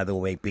sober, by the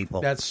way,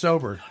 people. That's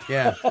sober.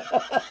 Yeah.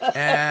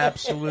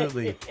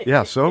 Absolutely.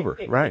 Yeah, sober,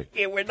 right.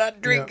 Yeah, we're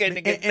not drinking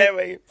to get that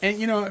way. And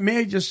may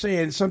I just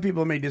say, and some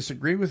people may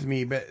disagree with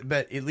me,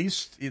 but at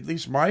least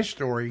my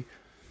story,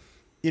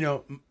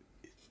 the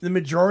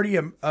majority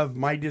of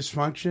my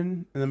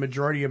dysfunction and the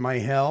majority of my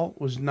hell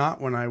was not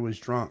when I was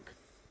drunk.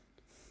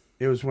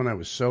 It was when I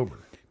was sober.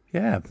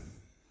 Yeah.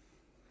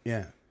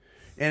 Yeah.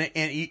 And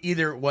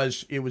either it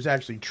was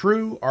actually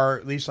true, or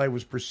at least I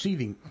was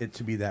perceiving it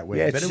to be that way.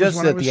 Yeah, but it's it just was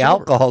when I that was the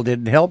sober. alcohol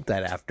didn't help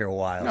that after a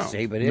while. No.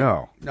 See, but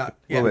No.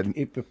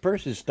 if a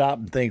person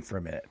stopped and think for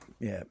a minute,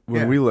 yeah.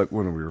 When we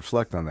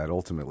reflect on that,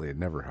 ultimately, it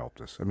never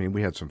helped us. I mean,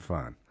 we had some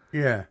fun.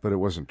 Yeah. But it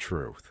wasn't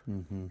truth.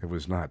 Mm-hmm. It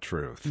was not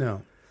truth.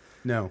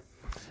 No.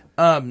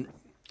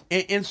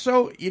 And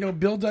so,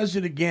 Bill does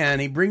it again.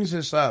 He brings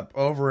this up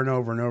over and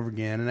over and over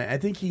again. And I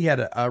think he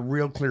had a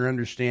real clear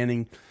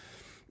understanding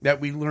that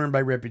we learn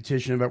by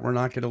repetition, but we're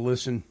not going to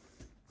listen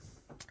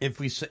if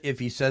he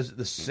says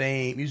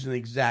it using the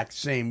exact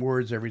same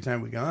words every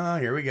time we go, oh,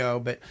 here we go.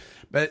 But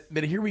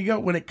here we go.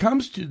 When it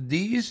comes to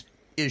these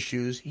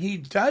issues, he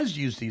does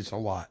use these a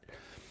lot.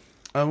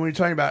 When we're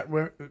talking about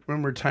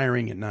when we're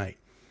tiring at night,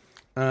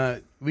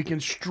 we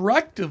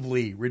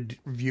constructively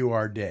review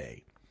our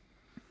day.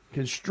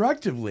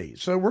 Constructively.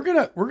 So we're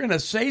gonna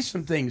say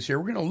some things here.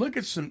 We're gonna look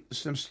at some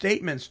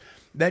statements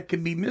that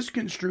can be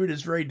misconstrued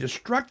as very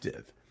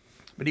destructive.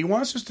 But he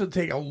wants us to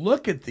take a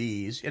look at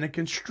these in a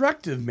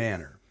constructive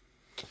manner,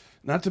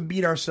 not to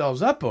beat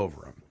ourselves up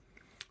over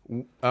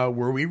them.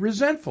 Were we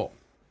resentful?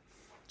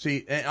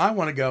 See, and I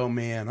want to go,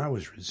 man, I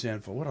was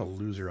resentful. What a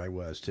loser I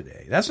was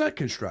today. That's not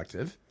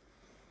constructive.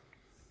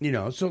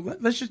 So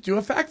let's just do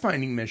a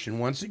fact-finding mission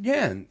once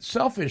again.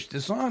 Selfish,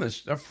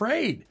 dishonest,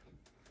 afraid.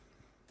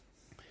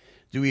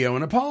 Do we owe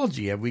an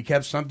apology? Have we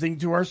kept something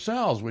to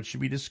ourselves which should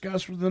be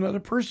discussed with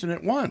another person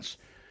at once?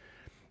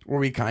 Were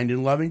we kind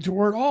and loving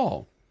toward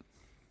all?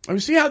 And we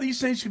see how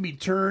these things can be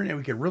turned and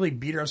we can really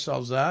beat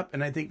ourselves up.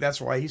 And I think that's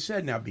why he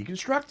said, now be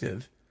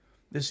constructive.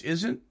 This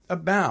isn't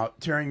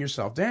about tearing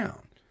yourself down.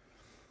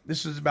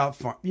 This is about,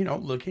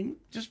 looking,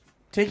 just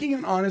taking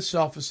an honest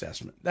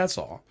self-assessment. That's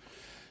all.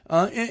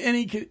 And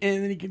he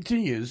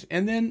continues.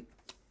 And then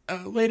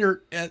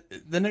later,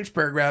 the next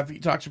paragraph, he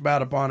talks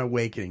about upon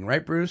awakening.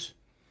 Right, Bruce?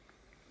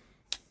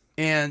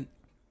 And,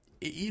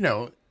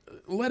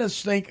 let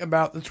us think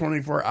about the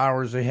 24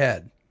 hours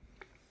ahead.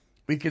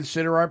 We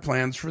consider our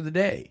plans for the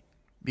day.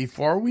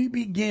 Before we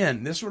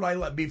begin, this is what I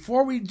love.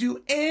 Before we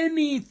do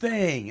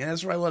anything, and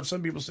that's what I love.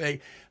 Some people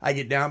say, I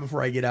get down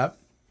before I get up.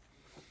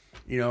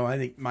 I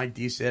think Mike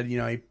D said,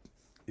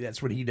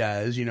 that's what he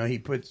does. He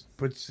puts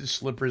his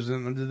slippers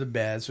under the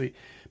bed. So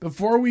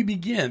before we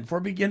begin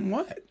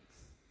what?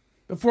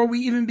 Before we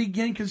even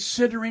begin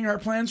considering our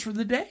plans for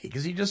the day,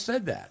 because he just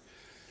said that.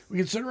 We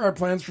consider our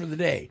plans for the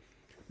day.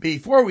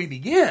 Before we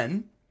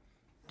begin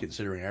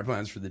considering our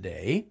plans for the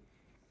day,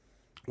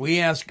 we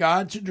ask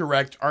God to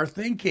direct our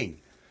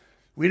thinking.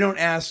 We don't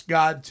ask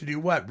God to do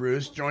what,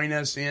 Bruce? Join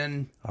us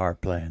in our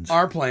plans.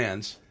 Our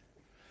plans.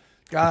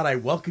 God, I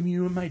welcome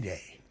you in my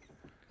day.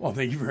 Well,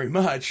 thank you very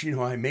much.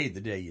 I made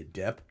the day, you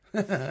dip.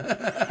 Thank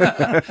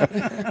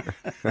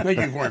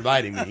you for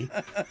inviting me.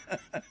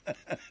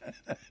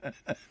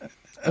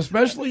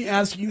 Especially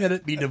asking that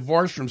it be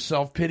divorced from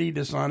self-pity,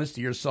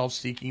 dishonesty, or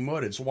self-seeking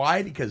motives.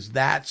 Why? Because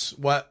that's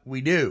what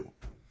we do.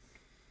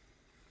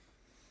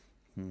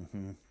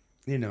 Mm-hmm.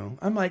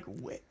 I'm like,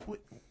 wait,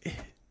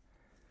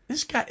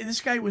 this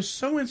guy was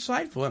so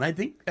insightful, and I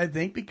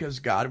think because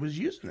God was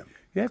using him.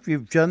 Yeah, if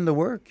you've done the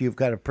work, you've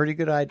got a pretty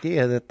good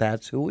idea that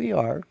that's who we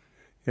are,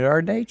 in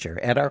our nature,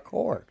 at our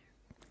core.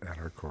 At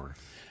our core.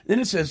 Then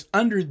it says,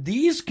 under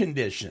these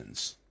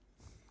conditions,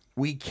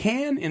 we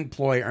can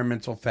employ our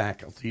mental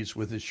faculties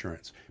with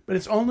assurance. But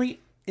it's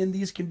only in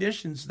these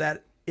conditions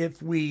that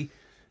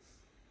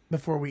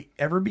before we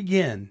ever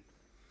begin,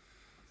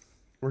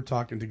 we're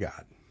talking to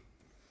God.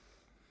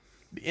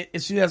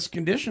 See, that's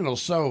conditional.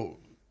 So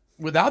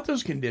without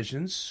those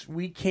conditions,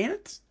 we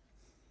can't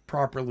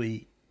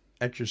properly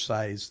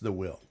exercise the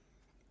will.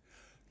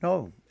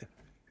 No.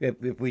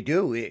 If we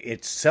do,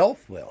 it's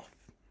self-will.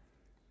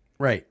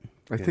 Right.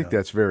 I think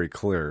that's very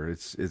clear.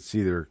 It's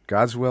either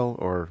God's will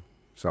or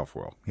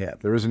self-will. Yeah.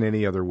 There isn't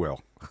any other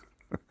will.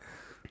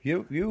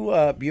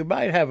 You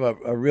might have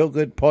a real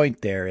good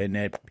point there, and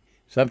that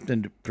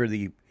something for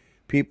the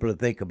people to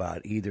think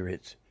about. Either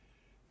it's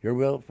your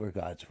will or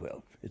God's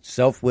will. It's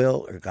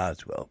self-will or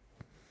God's will.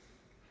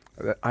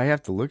 I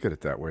have to look at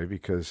it that way,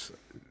 because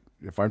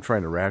if I'm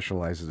trying to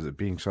rationalize it as it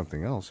being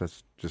something else,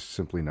 that's just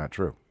simply not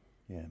true.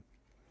 Yeah.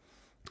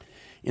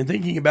 In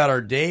thinking about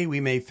our day, we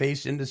may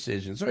face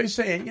indecision. So he's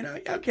saying,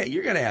 okay,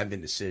 you're going to have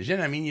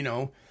indecision. I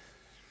mean,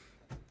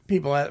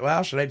 people ask,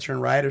 well, should I turn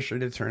right or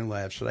should I turn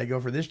left? Should I go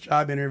for this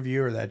job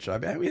interview or that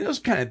job? I mean, those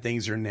kind of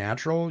things are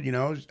natural.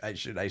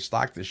 Should I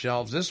stock the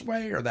shelves this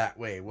way or that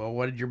way? Well,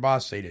 what did your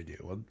boss say to do?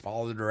 Well,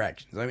 follow the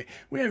directions. I mean,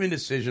 we have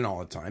indecision all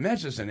the time.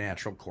 That's just a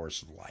natural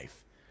course of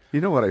life. You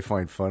know what I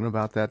find fun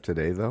about that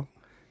today, though,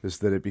 is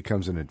that it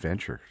becomes an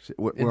adventure.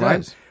 It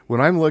does.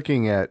 When I'm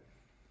looking at,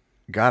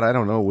 God, I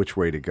don't know which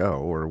way to go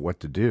or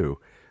what to do,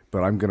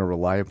 but I'm going to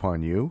rely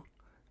upon you,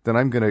 then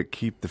I'm going to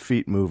keep the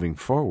feet moving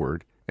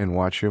forward and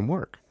watch him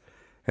work.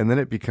 And then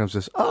it becomes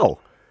this, oh,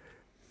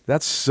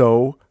 that's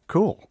so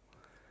cool.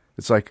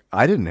 It's like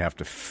I didn't have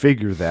to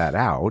figure that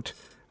out.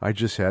 I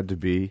just had to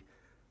be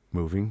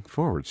moving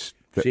forwards.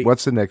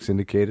 What's the next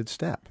indicated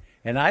step?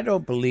 And I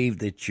don't believe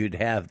that you'd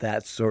have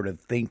that sort of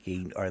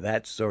thinking or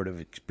that sort of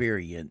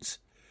experience,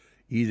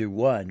 either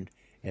one,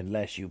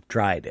 unless you've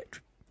tried it,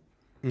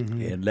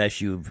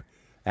 unless you've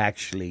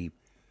actually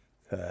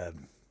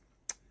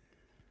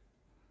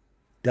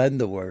done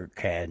the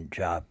work and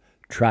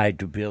tried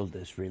to build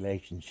this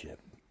relationship.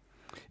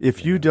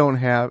 If you don't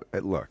have,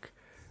 look,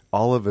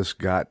 all of us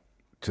got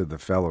to the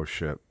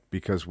fellowship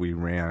because we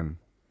ran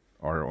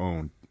our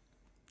own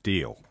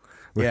deal.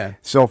 Yeah.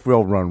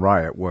 Self-will run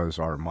riot was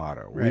our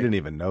motto. Right. We didn't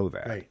even know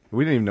that. Right.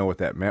 We didn't even know what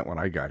that meant when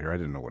I got here. I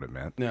didn't know what it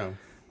meant. No.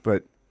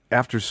 But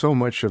after so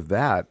much of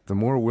that, the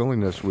more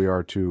willingness we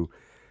are to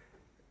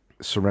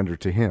surrender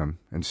to him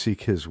and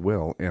seek his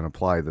will and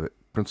apply the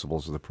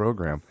principles of the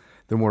program,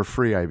 the more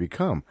free I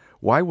become.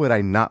 Why would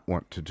I not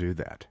want to do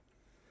that?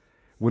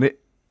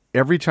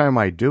 Every time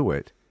I do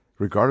it,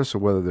 regardless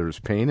of whether there's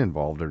pain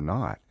involved or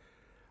not,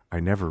 I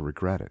never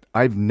regret it.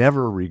 I've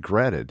never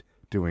regretted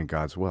doing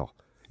God's will.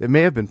 It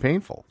may have been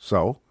painful,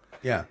 so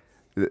yeah.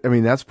 I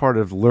mean, that's part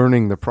of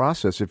learning the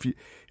process.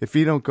 If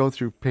you don't go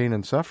through pain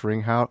and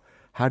suffering, how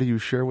do you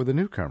share with a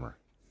newcomer?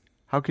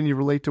 How can you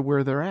relate to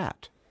where they're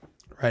at?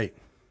 Right.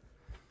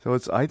 So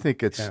I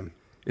think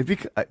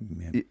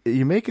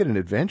you make it an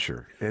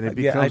adventure, and it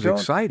becomes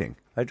exciting.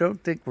 I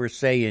don't think we're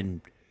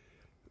saying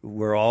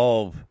we're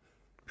all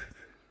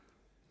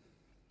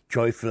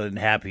joyful and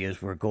happy as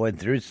we're going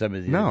through some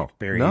of these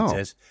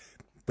experiences,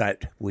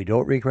 but we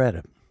don't regret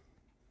them.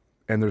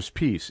 And there's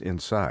peace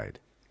inside.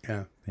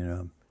 Yeah.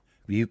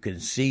 You can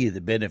see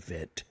the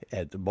benefit,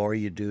 and the more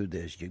you do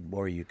this, the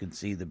more you can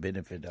see the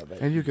benefit of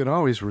it. And you can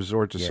always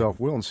resort to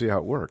self-will and see how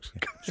it works.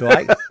 So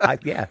I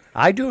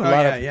do a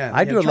lot of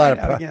I do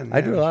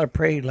a lot of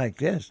praying like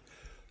this.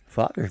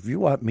 Father, if you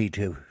want me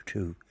to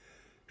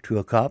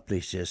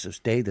accomplish this, to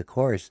stay the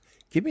course,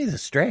 give me the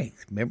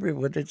strength. Remember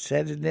what it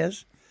said in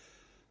this?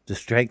 The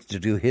strength to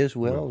do his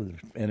will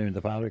and in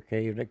the power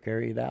to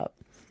carry it out.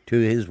 To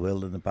his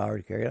will and the power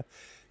to carry it out.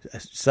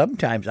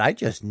 Sometimes I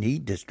just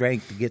need the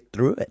strength to get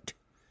through it.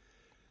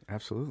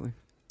 Absolutely.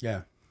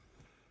 Yeah.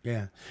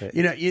 Yeah.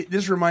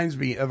 This reminds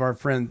me of our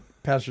friend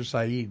Pastor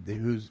Saeed,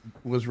 who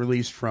was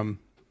released from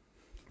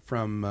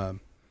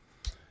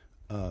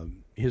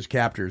his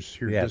captors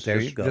here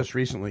just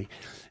recently.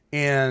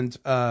 And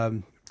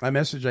a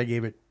message I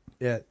gave it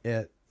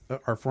at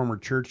our former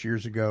church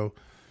years ago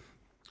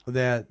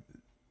that,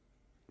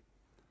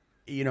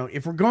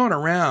 if we're going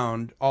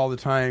around all the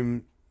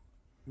time,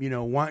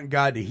 wanting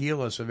God to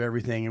heal us of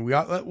everything. And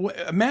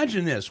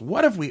imagine this.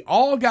 What if we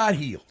all got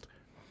healed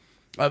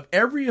of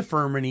every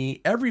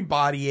infirmity, every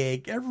body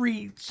ache,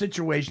 every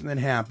situation that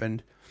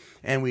happened,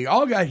 and we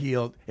all got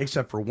healed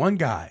except for one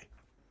guy?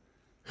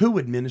 Who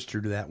would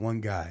minister to that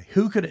one guy?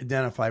 Who could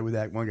identify with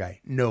that one guy?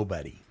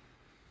 Nobody.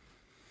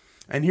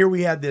 And here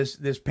we had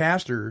this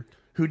pastor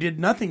who did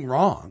nothing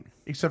wrong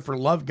except for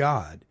love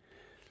God.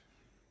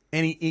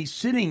 And he's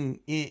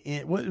sitting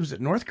in what was it,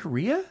 North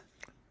Korea?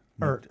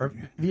 Or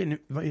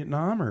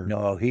Vietnam? Or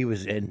no, he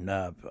was in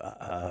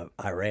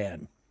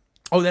Iran.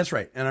 Oh, that's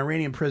right, an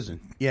Iranian prison.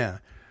 Yeah,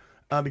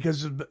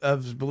 because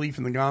of his belief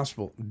in the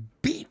gospel.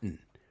 Beaten.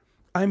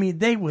 I mean,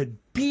 they would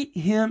beat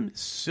him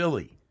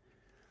silly,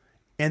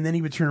 and then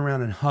he would turn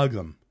around and hug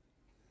them.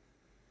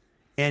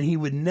 And he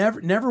would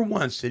never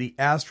once did he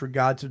ask for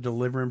God to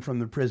deliver him from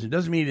the prison.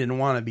 Doesn't mean he didn't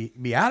want to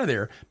be out of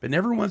there, but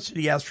never once did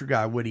he ask for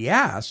God. What he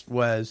asked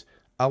was,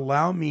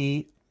 allow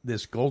me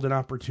this golden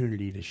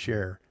opportunity to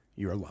share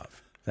your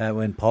love.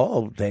 When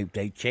Paul,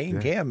 they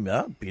chained him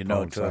up, to a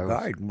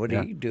garden. What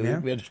did he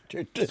do? Yeah.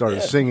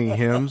 Started singing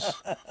hymns.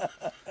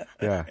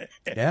 Yeah.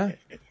 Yeah.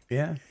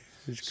 Yeah.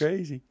 It's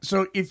crazy.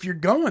 So if you're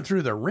going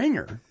through the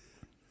ringer,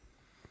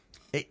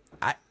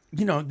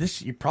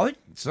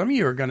 some of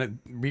you are going to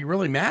be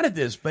really mad at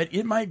this, but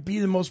it might be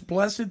the most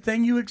blessed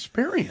thing you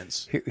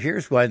experience.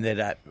 Here's one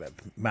that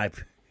my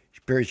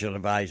spiritual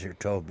advisor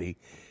told me.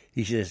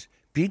 He says,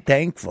 be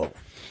thankful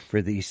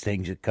for these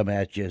things that come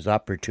at you as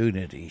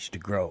opportunities to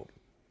grow.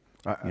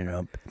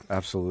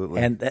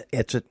 Absolutely. And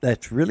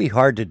that's really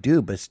hard to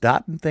do, but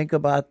stop and think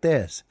about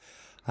this.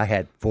 I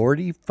had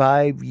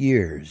 45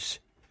 years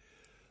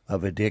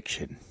of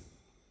addiction,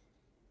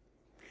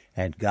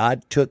 and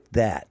God took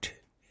that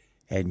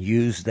and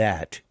used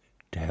that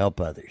to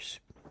help others.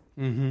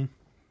 Mm-hmm.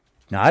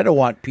 Now, I don't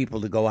want people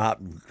to go out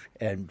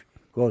and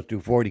go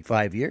through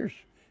 45 years,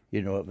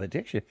 of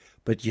addiction,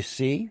 but you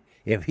see,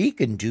 if he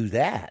can do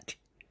that,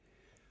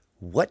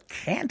 what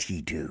can't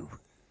he do?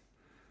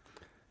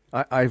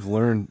 I've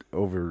learned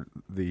over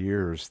the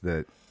years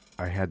that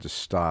I had to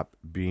stop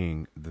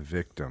being the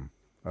victim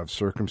of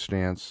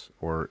circumstance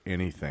or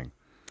anything.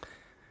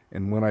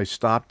 And when I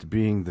stopped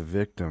being the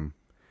victim,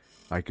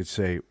 I could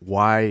say,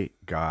 why,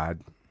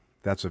 God?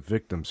 That's a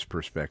victim's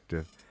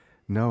perspective.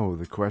 No,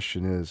 the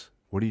question is,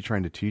 what are you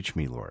trying to teach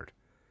me, Lord?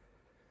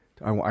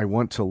 I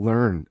want to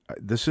learn.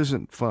 This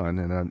isn't fun,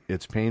 and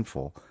it's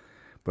painful,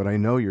 but I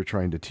know you're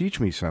trying to teach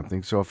me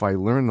something. So if I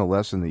learn the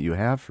lesson that you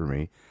have for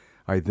me,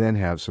 I then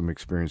have some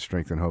experience,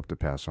 strength, and hope to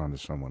pass on to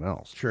someone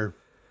else. Sure.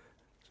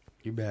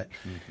 You bet.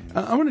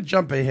 I want to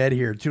jump ahead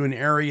here to an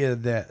area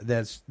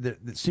that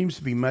seems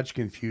to be much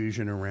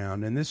confusion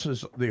around, and this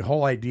is the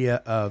whole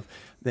idea of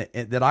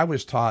that I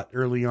was taught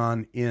early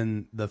on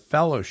in the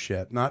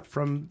fellowship, not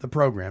from the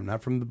program,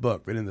 not from the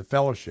book, but in the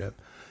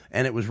fellowship,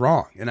 and it was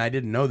wrong, and I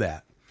didn't know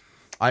that.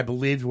 I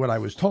believed what I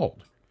was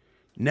told.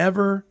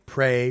 Never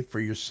pray for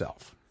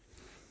yourself.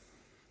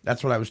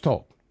 That's what I was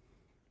told.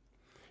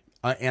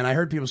 And I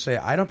heard people say,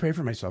 I don't pray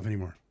for myself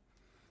anymore.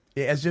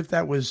 As if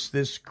that was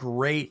this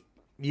great,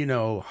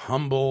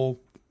 humble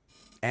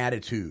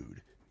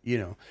attitude,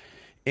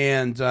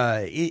 And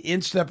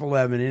in step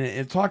 11, and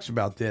it talks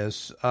about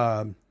this,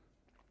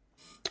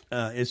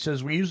 it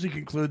says we usually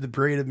conclude the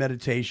period of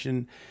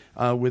meditation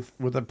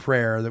with a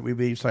prayer that we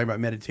be talking about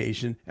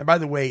meditation. And by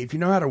the way, if you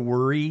know how to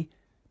worry,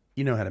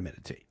 you know how to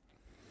meditate.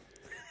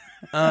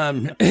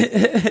 So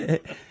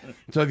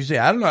if you say,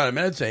 I don't know how to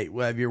meditate,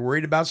 well, if you're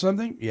worried about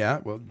something, yeah,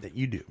 well,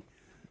 you do.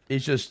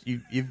 It's just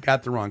you've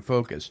got the wrong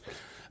focus.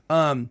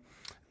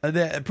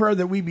 The prayer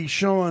that we be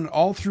showing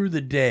all through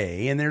the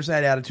day, and there's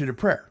that attitude of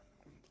prayer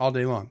all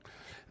day long.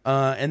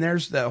 And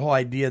there's that whole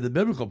idea, the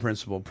biblical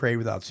principle, pray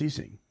without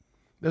ceasing.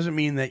 Doesn't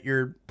mean that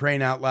you're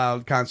praying out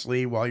loud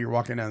constantly while you're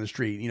walking down the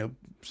street.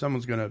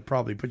 Someone's going to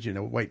probably put you in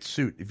a white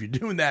suit if you're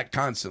doing that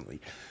constantly.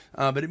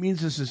 But it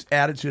means this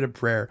attitude of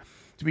prayer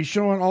to be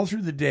showing all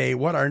through the day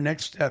what our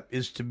next step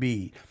is to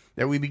be,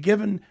 that we be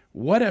given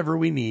whatever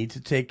we need to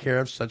take care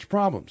of such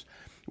problems.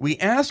 We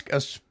ask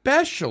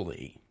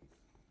especially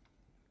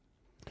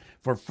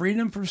for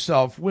freedom from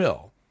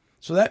self-will.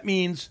 So that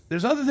means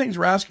there's other things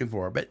we're asking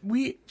for, but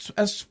we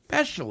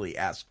especially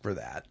ask for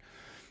that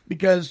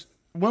because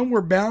when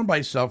we're bound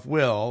by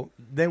self-will,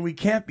 then we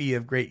can't be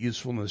of great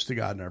usefulness to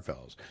God and our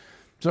fellows.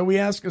 So we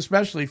ask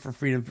especially for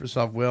freedom from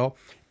self-will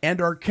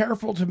and are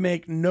careful to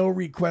make no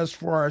request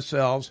for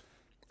ourselves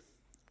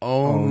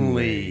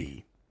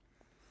only.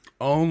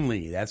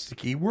 That's the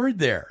key word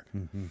there.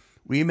 Mm-hmm.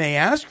 We may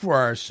ask for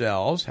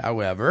ourselves,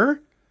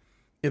 however,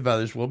 if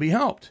others will be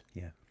helped.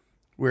 Yeah.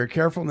 We're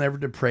careful never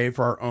to pray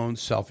for our own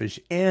selfish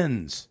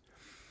ends.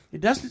 It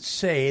doesn't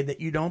say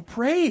that you don't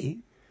pray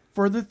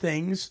for the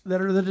things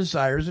that are the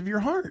desires of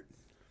your heart.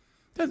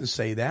 It doesn't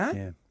say that.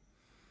 Yeah.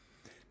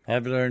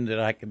 I've learned that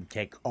I can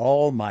take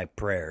all my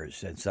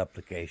prayers and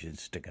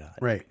supplications to God.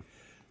 Right.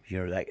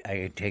 I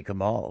can take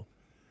them all,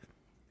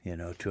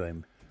 to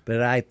Him.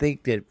 But I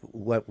think that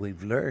what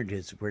we've learned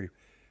is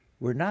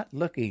we're not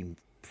looking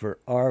for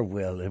our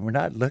will, and we're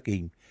not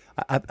looking.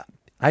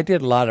 I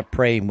did a lot of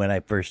praying when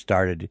I first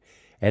started,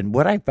 and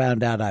what I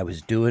found out I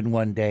was doing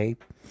one day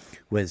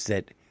was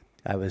that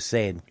I was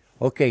saying,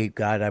 okay,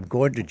 God, I'm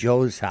going to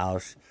Joe's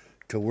house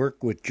to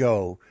work with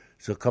Joe,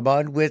 so come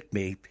on with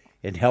me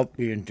and help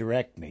me and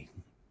direct me.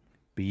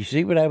 But you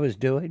see what I was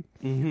doing?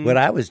 Mm-hmm. What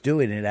I was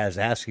doing, and I was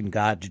asking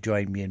God to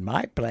join me in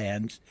my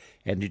plans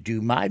and to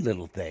do my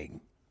little thing,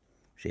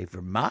 say,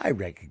 for my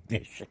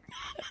recognition.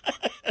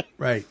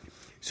 Right.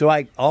 So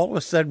all of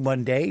a sudden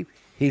one day,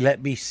 He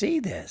let me see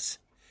this.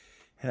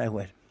 And I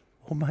went,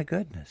 oh, my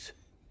goodness.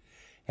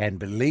 And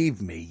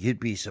believe me, you'd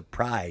be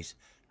surprised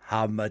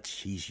how much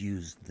He's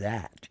used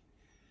that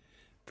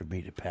for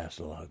me to pass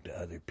along to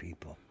other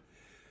people.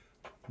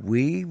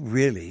 We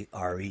really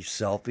are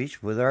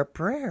selfish with our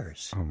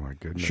prayers. Oh, my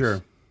goodness.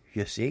 Sure.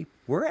 You see,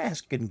 we're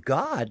asking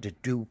God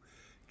to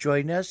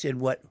join us in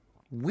what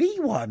we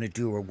want to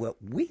do or what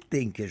we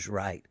think is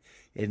right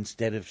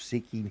instead of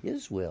seeking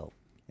His will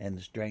and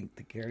the strength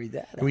to carry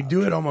that out. We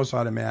do it almost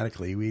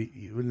automatically.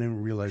 You wouldn't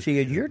even realize. See,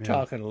 and you're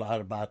talking a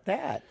lot about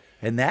that.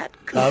 And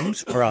that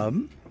comes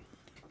from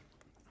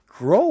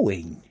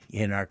growing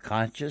in our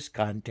conscious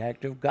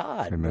contact of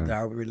God, Amen. with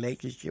our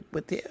relationship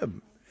with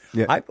Him.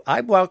 Yeah.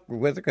 I walked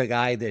with a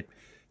guy that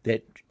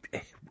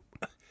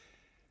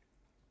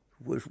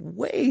was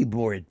way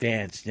more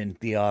advanced in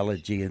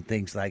theology and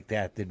things like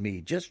that than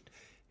me.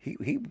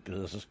 He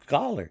was a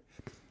scholar.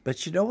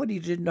 But you know what he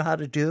didn't know how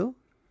to do?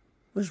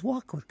 Was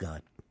walk with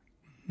God.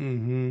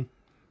 Mm-hmm.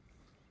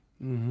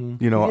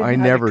 Mm-hmm. I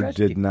never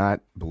did not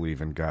believe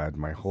in God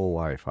my whole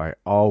life. I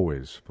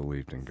always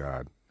believed in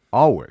God.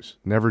 Always.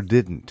 Never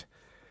didn't.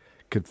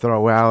 Could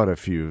throw out a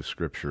few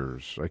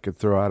scriptures. I could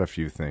throw out a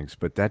few things,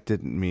 but that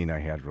didn't mean I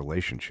had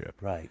relationship.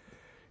 Right.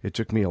 It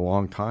took me a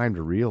long time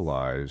to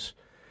realize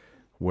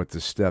what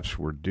the steps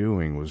were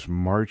doing was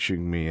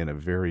marching me in a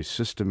very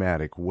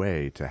systematic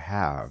way to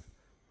have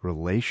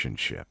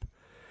relationship.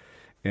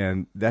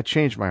 And that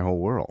changed my whole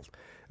world.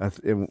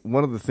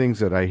 One of the things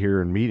that I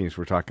hear in meetings,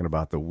 we're talking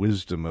about the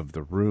wisdom of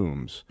the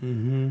rooms.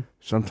 Mm-hmm.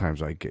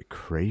 Sometimes I get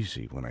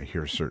crazy when I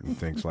hear certain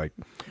things like,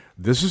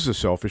 this is a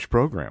selfish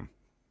program.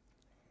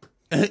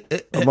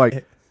 I'm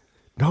like,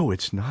 no,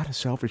 it's not a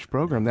selfish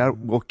program. That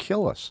will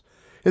kill us.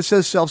 It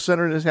says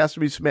self-centeredness has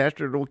to be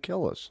smashed or it will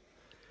kill us.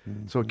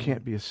 So it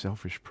can't be a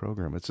selfish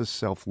program. It's a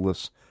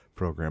selfless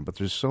program. But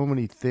there's so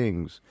many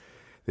things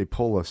they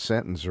pull a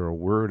sentence or a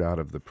word out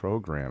of the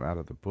program, out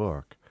of the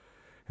book,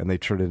 and they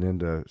turn it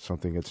into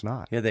something it's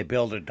not. Yeah, they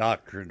build a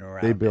doctrine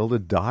around They it. build a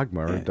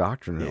dogma or a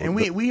doctrine. And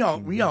we all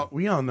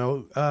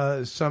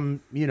know some,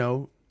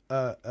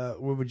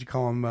 what would you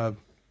call them?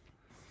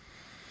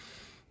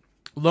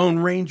 Lone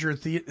Ranger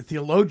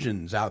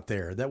theologians out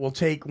there that will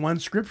take one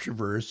scripture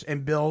verse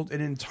and build an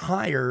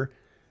entire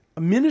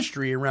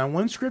ministry around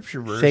one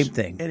scripture verse. Same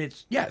thing. And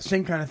it's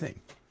same kind of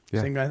thing.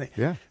 Yeah. Same kind of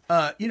thing.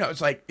 Yeah.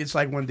 It's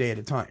like one day at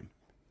a time.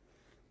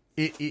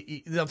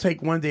 They'll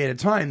take one day at a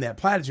time, that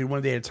platitude,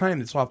 one day at a time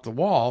that's off the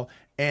wall,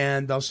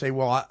 and they'll say,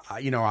 well,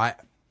 I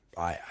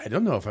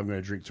don't know if I'm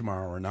going to drink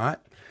tomorrow or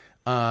not.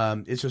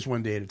 It's just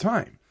one day at a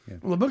time. Yeah.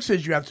 Well, the book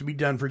says you have to be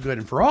done for good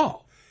and for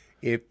all.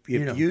 If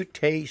you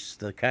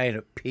taste the kind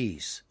of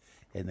peace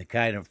and the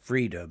kind of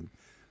freedom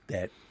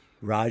that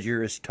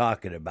Roger is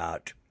talking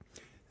about,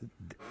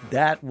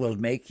 that will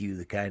make you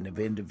the kind of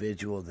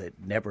individual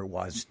that never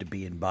wants to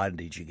be in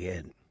bondage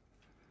again.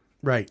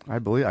 Right.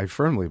 I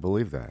firmly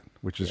believe that,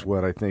 which is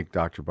what I think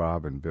Dr.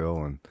 Bob and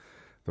Bill and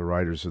the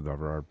writers of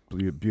our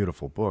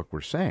beautiful book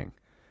were saying.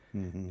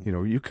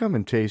 Mm-hmm. You come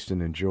and taste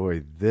and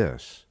enjoy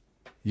this,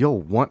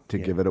 you'll want to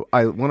give it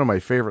one of my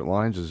favorite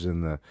lines is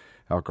in the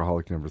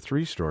Alcoholic Number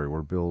 3 story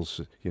where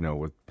Bill's,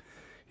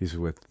 he's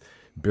with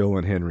Bill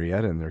and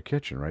Henrietta in their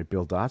kitchen, right?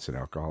 Bill Dotson,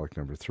 Alcoholic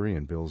Number 3,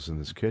 and Bill's in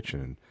his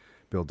kitchen. And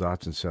Bill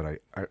Dotson said,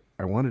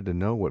 I wanted to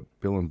know what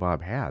Bill and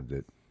Bob had,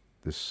 that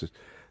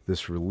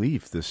this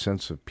relief, this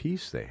sense of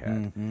peace they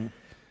had. Mm-hmm.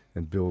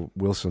 And Bill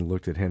Wilson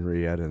looked at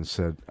Henrietta and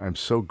said, I'm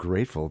so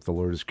grateful that the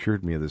Lord has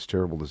cured me of this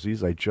terrible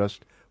disease. I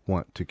just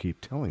want to keep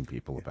telling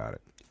people about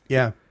it.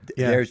 Yeah.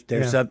 There's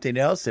something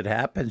else that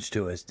happens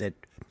to us, that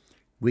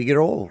we get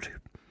old.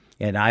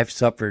 And I've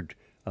suffered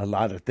a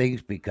lot of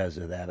things because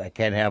of that. I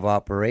can't have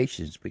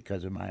operations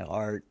because of my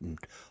heart and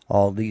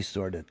all these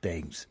sort of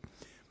things.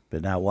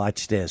 But now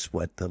watch this,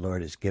 what the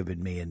Lord has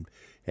given me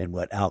and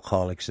what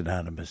Alcoholics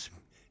Anonymous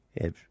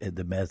and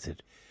the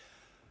method.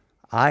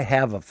 I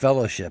have a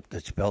fellowship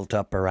that's built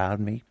up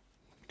around me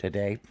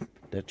today,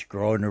 that's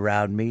growing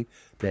around me,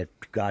 that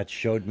God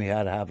showed me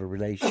how to have a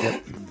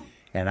relationship.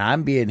 And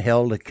I'm being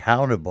held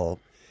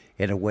accountable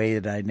in a way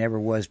that I never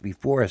was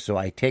before. So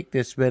I take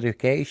this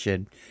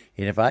medication,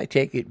 and if I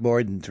take it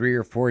more than 3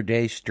 or 4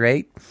 days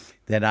straight,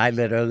 then I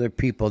let other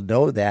people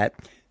know that,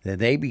 then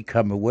they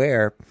become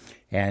aware,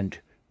 and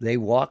they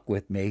walk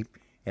with me,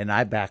 and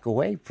I back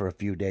away for a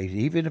few days,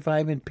 even if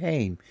I'm in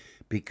pain,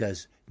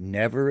 because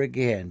never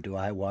again do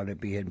I want to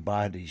be in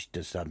bondage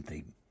to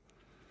something.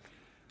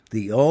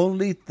 The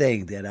only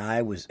thing that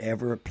I was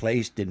ever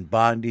placed in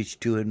bondage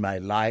to in my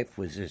life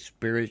was a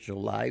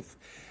spiritual life,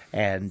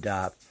 and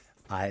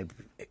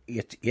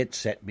it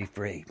set me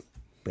free.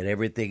 But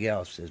everything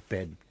else has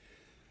been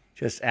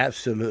just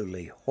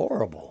absolutely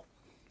horrible.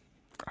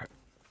 I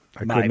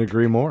couldn't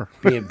agree more.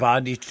 Be in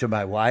bondage to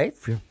my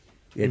wife. Yeah.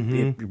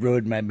 It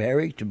ruined my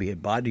marriage. To be in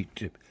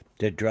bondage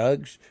to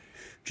drugs.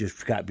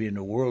 Just got me in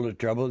a world of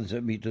trouble and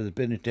sent me to the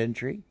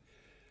penitentiary.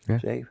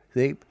 Yeah.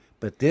 See?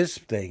 But this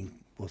thing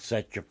will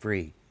set you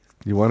free.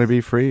 You want to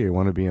be free, or you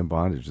want to be in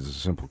bondage? It's a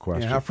simple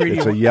question. Yeah,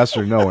 it's a yes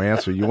or no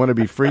answer. You want to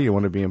be free, you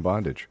want to be in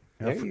bondage.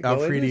 How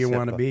free do you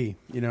want to be?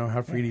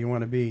 How free do you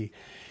want to be?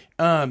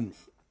 The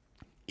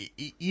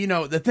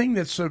thing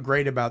that's so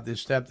great about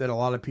this step that a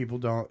lot of people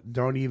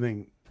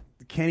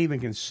can't even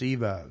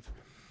conceive of,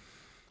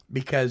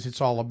 because it's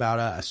all about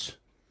us.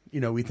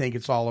 We think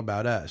it's all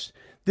about us.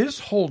 This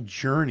whole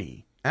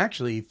journey,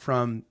 actually,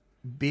 from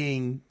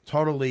being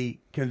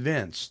totally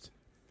convinced,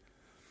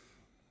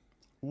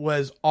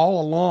 was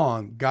all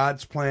along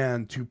God's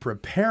plan to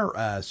prepare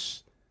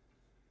us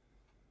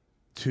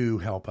to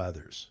help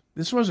others.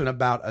 This wasn't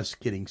about us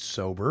getting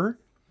sober.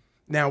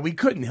 Now, we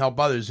couldn't help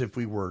others if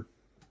we were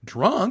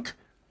drunk.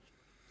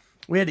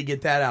 We had to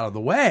get that out of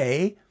the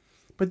way.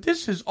 But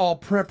this is all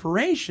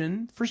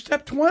preparation for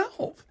step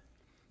 12.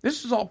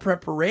 This is all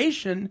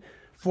preparation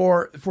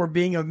for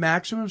being of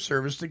maximum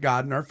service to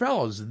God and our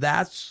fellows.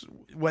 That's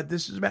what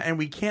this is about. And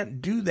we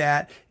can't do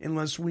that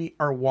unless we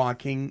are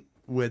walking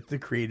with the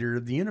creator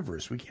of the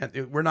universe.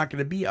 We're not going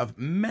to be of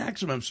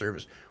maximum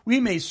service. We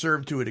may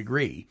serve to a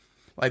degree,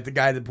 like the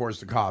guy that pours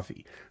the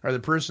coffee, or the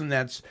person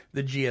that's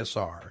the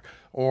GSR,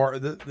 or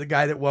the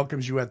guy that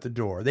welcomes you at the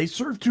door. They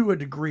serve to a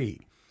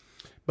degree.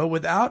 But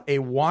without a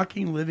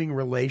walking, living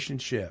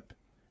relationship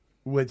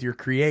with your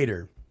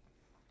creator,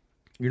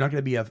 you're not going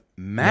to be of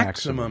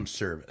maximum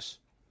service.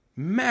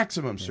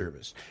 Maximum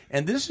service.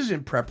 And this is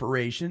in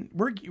preparation.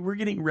 We're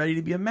getting ready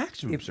to be a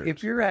maximum service.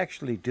 If you're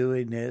actually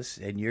doing this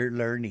and you're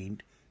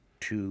learning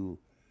to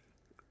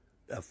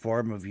a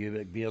form of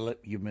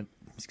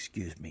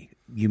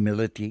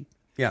humility.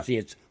 Yeah.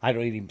 See, I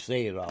don't even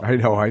say it all. I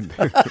know.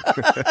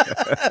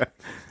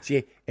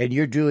 See, and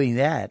you're doing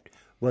that.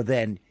 Well,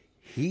 then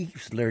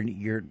he's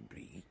learning.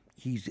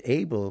 He's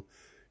able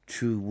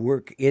to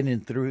work in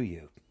and through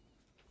you.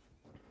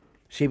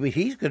 See, but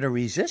he's going to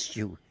resist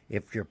you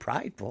if you're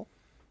prideful.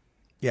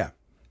 Yeah.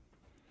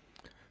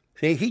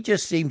 See, he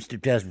just seems to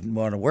doesn't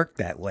want to work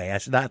that way.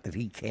 It's not that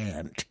he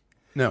can't.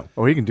 No.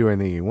 Oh, he can do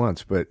anything he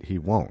wants, but he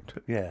won't.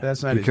 Yeah.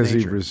 That's not because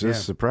his he nature.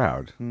 resists the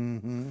proud.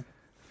 Mm-hmm.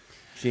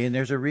 See, and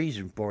there's a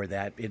reason for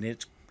that, and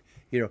it's,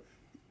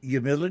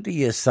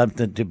 humility is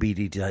something to be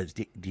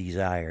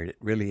desired. It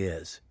really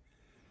is.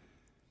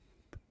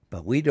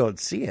 But we don't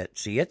see it.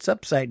 See, it's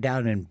upside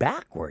down and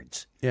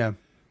backwards. Yeah.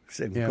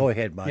 So, Yeah. Go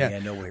ahead, Monty. Yeah. I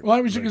know we're. Well,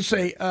 I was just going to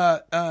say,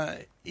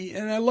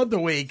 and I love the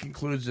way he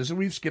concludes this, and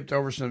we've skipped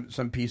over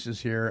some pieces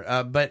here,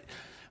 but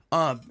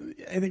I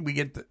think we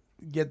get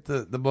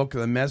the bulk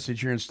of the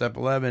message here in step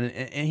 11,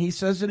 and he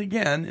says it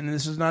again, and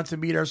this is not to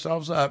beat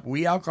ourselves up.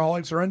 We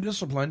alcoholics are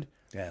undisciplined.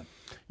 Yeah.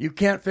 You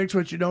can't fix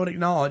what you don't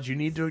acknowledge. You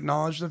need to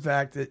acknowledge the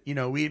fact that,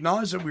 we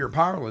acknowledge that we were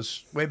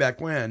powerless way back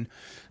when,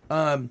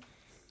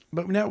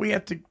 but now we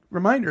have to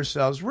remind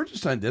ourselves we're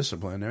just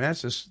undisciplined. And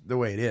that's just the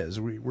way it is.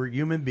 We're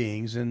human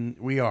beings, and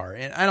we are.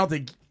 And I don't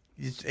think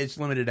it's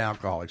limited to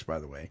alcoholics, by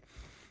the way.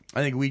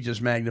 I think we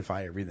just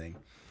magnify everything.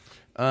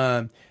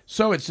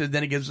 So it said,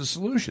 then it gives a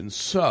solution.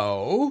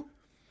 So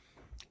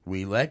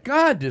we let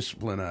God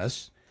discipline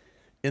us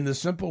in the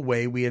simple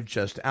way we have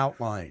just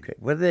outlined. Okay.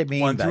 What do they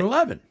mean 1 by through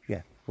 11?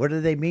 Yeah. What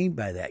do they mean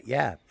by that?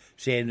 Yeah.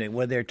 Saying that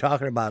when they're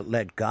talking about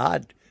let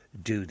God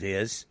do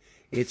this,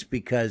 it's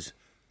because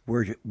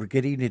we're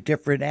getting a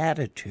different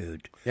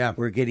attitude. Yeah.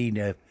 We're getting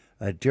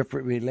a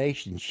different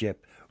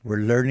relationship. We're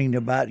learning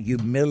about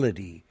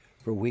humility,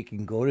 for we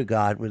can go to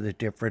God with a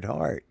different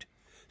heart.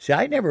 See,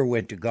 I never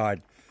went to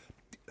God.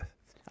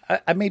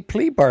 I made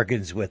plea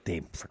bargains with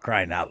him, for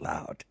crying out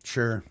loud.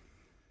 Sure.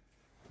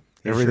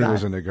 Everything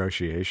was a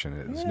negotiation.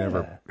 It's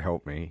never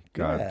helped me,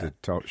 God,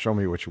 to show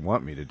me what you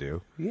want me to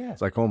do. Yeah.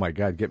 It's like, oh, my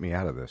God, get me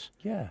out of this.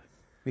 Yeah,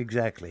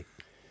 exactly.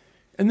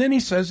 And then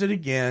he says it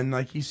again,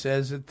 like he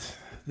says at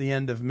the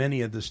end of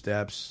many of the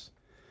steps.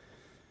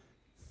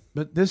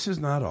 But this is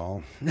not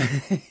all.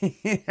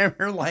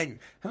 We're like,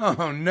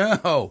 oh,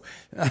 no.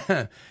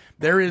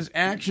 There is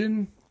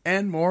action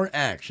and more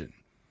action.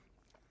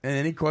 And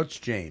then he quotes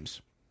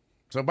James.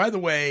 So, by the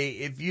way,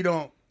 if you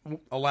don't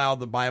allow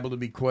the Bible to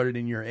be quoted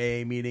in your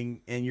AA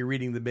meeting and you're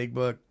reading the big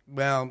book,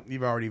 well,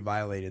 you've already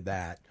violated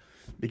that,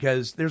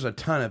 because there's a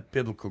ton of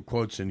biblical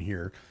quotes in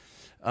here.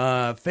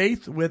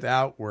 Faith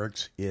without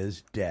works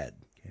is dead.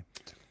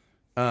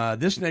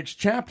 This next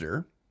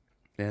chapter,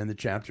 and the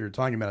chapter you're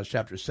talking about is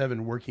chapter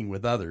 7, working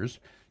with others,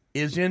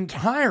 is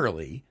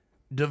entirely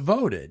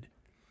devoted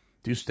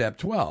to step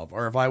 12.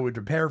 Or if I were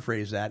to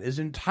paraphrase that, is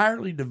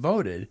entirely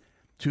devoted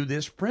to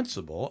this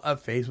principle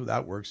of faith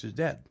without works is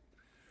dead.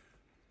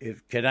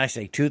 Can I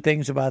say two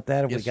things about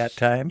that if we got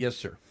time? Yes,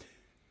 sir.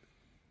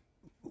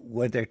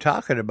 What they're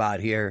talking about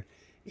here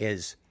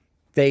is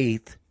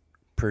faith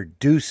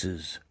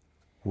produces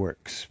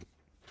works.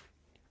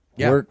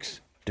 Yeah.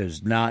 Works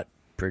does not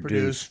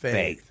produce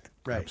faith.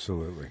 Right.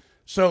 Absolutely.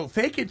 So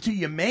fake it till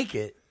you make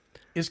it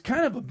is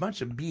kind of a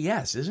bunch of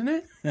BS, isn't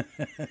it?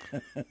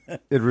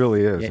 It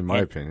really is, in my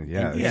opinion.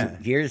 Yeah.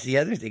 And here's the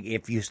other thing.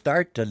 If you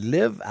start to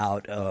live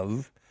out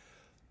of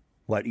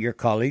what you're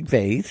calling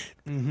faith,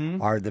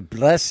 are the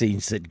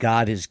blessings that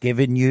God has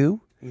given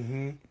you.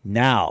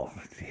 Now,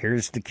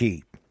 here's the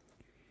key.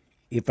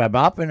 If I'm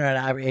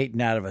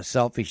operating out of a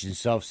selfish and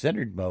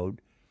self-centered mode,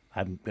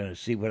 I'm going to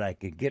see what I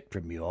can get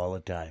from you all the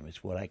time.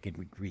 It's what I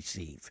can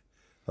receive.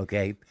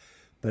 Okay?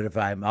 But if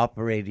I'm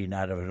operating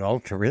out of an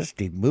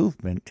altruistic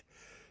movement,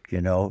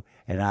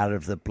 and out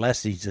of the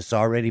blessings that's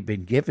already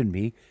been given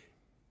me,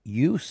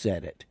 you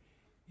said it.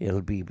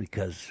 It'll be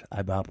because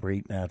I'm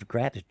operating out of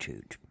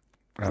gratitude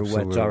for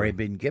what's already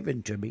been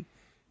given to me.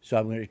 So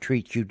I'm going to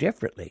treat you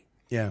differently.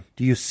 Yeah.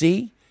 Do you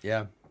see?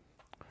 Yeah.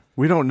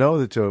 We don't know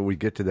until we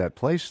get to that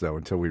place, though,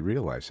 until we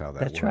realize how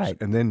that works. That's right.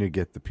 And then you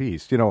get the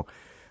peace.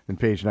 In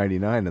page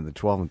 99 in the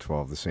 12 and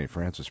 12, the St.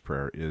 Francis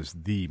prayer is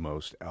the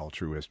most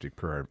altruistic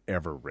prayer I've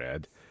ever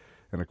read.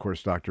 And, of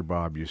course, Dr.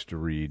 Bob used to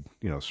read,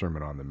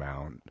 Sermon on the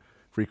Mount,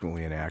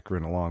 frequently and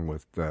accurate, along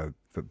with the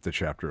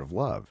chapter of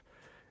love.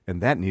 And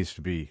that needs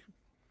to be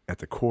at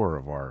the core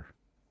of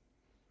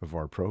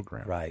our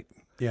program. Right.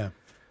 Yeah.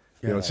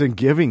 It's in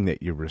giving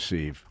that you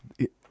receive.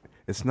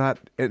 It's not,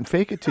 and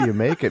fake it till you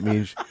make it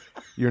means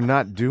you're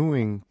not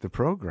doing the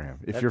program.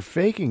 If you're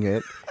faking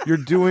it, you're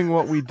doing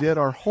what we did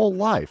our whole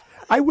life.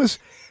 I was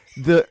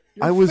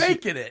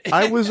faking it.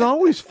 I was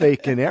always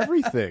faking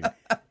everything.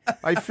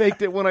 I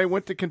faked it when I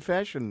went to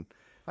confession.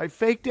 I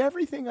faked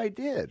everything I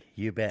did.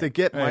 You bet. To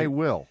get my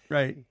will.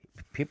 Right.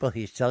 People,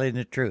 he's telling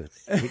the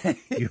truth.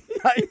 You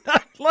might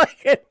not like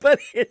it, but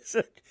it's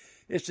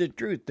the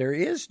truth. There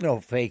is no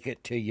fake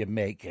it till you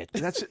make it.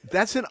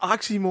 That's an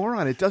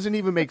oxymoron. It doesn't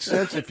even make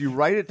sense if you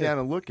write it down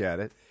and look at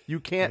it. You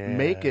can't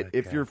make it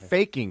if you're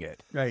faking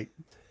it. Right.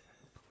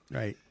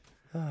 Right.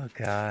 Oh,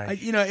 God.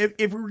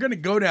 If we were going to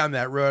go down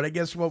that road, I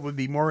guess what would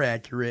be more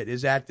accurate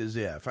is act as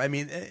if. I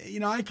mean,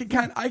 I can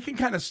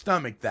kind of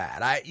stomach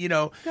that.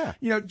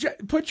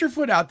 Put your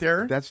foot out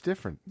there. That's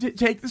different.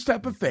 Take the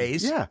step of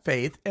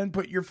faith, and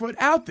put your foot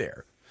out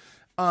there.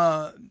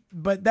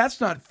 But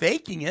that's not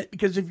faking it,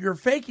 because if you're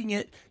faking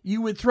it,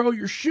 you would throw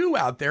your shoe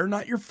out there,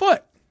 not your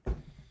foot.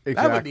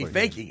 That would be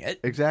faking it.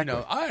 Exactly. You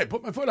know, I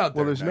put my foot out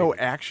there. Well, there's no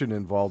action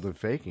involved in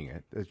faking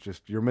it. It's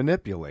just you're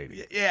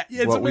manipulating. Yeah,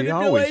 it's what a we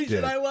always manipulation.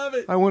 did. I love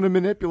it. I want to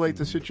manipulate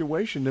the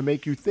situation to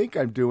make you think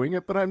I'm doing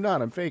it, but I'm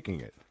not. I'm faking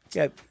it.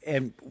 Yeah,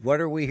 and what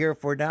are we here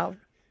for now?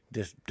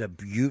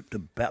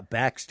 The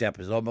back step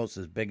is almost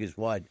as big as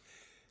one.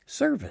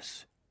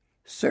 Service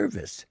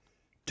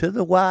to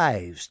the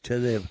wives,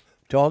 to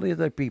all the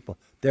other people.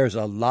 There's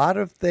a lot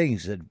of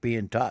things that are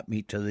being taught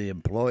me to the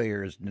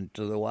employers and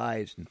to the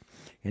wives and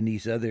in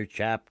these other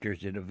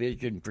chapters in A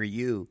Vision for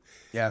You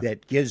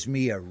that gives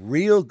me a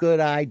real good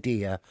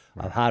idea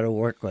of how to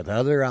work with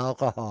other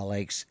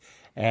alcoholics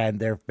and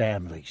their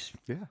families.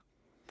 Yeah.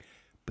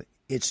 But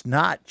it's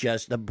not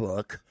just a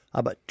book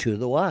about to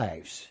the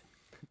wives.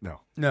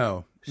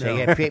 No.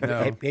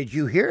 Did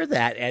you hear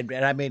that? And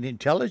I mean,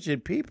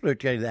 intelligent people are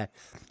telling you that.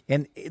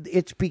 And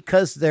it's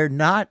because they're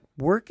not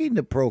working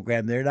the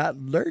program. They're not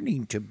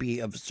learning to be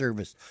of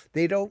service.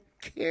 They don't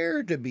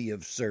care to be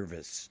of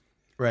service.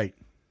 Right.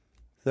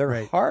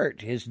 Their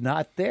heart is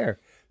not there.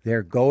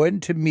 They're going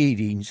to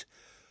meetings.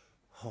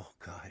 Oh,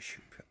 gosh.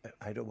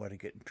 I don't want to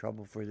get in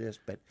trouble for this,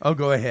 but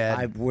go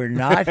ahead. We're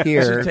not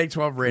here. Take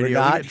 12 radio. We're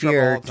not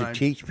here to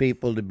teach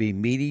people to be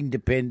meeting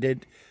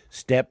dependent,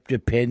 step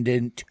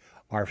dependent,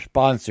 or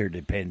sponsor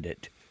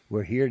dependent.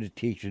 We're here to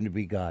teach them to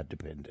be God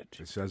dependent.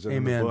 It says it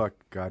in the book,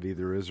 God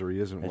either is or he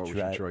isn't. What was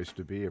your choice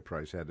to be? A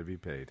price had to be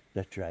paid.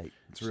 That's right.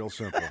 It's real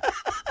simple.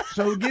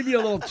 So we'll give you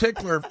a little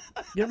tickler.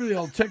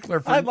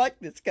 I like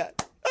this guy.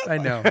 I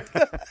know.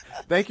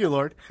 Thank you,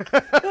 Lord.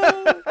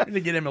 I'm going to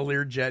get him a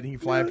Learjet and he can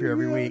fly up here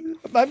every week.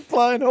 I'm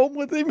flying home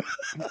with him.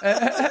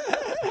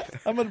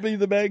 I'm going to be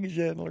the baggage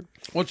handler.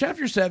 Well,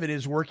 Chapter 7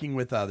 is working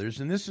with others,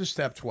 and this is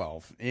Step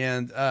 12.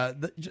 And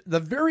the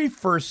very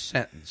first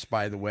sentence,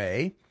 by the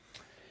way,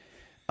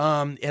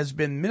 has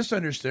been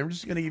misunderstood. I'm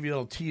just going to give you a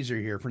little teaser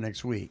here for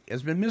next week.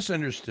 Has been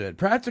misunderstood.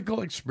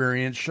 Practical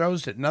experience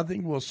shows that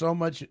nothing will so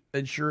much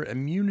ensure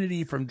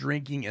immunity from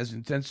drinking as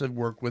intensive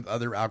work with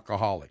other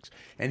alcoholics.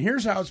 And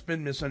here's how it's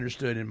been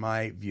misunderstood in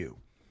my view.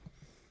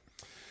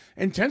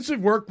 Intensive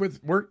work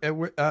with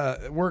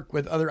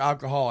other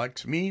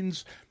alcoholics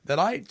means that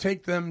I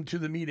take them to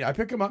the meeting. I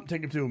pick them up and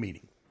take them to a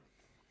meeting.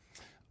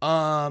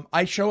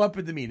 I show up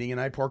at the meeting and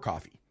I pour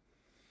coffee.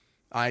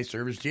 I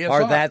serve as GSR.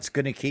 Or that's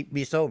going to keep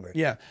me sober.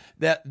 Yeah,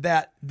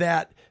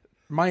 that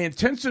my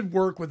intensive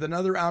work with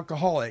another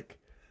alcoholic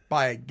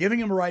by giving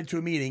him a ride to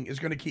a meeting is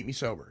going to keep me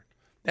sober.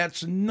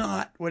 That's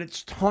not what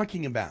it's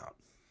talking about.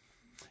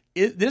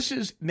 This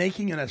is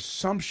making an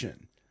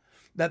assumption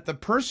that the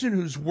person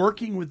who's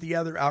working with the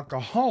other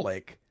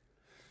alcoholic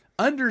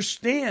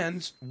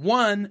understands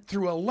 1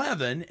 through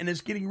 11 and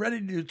is getting ready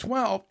to do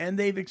 12, and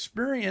they've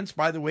experienced,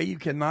 by the way, you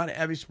cannot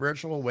have a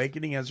spiritual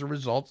awakening as a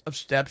result of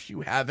steps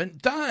you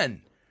haven't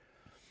done.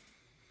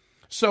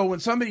 So when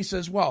somebody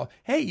says, well,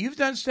 hey, you've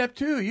done step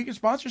 2, you can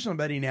sponsor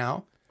somebody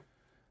now.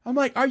 I'm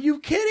like, are you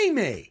kidding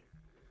me?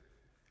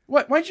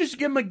 Why don't you just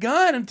give him a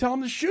gun and tell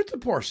him to shoot the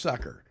poor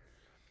sucker?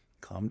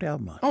 Calm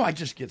down, Monty. Oh, I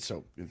just get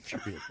so...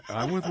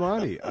 I'm with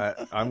Monty.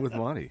 I'm with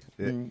Monty.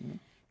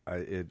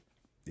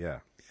 Yeah.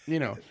 You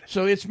know,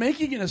 so it's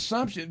making an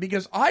assumption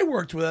because I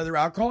worked with other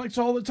alcoholics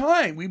all the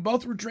time. We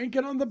both were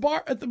drinking on the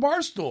bar at the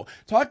bar stool,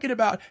 talking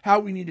about how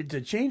we needed to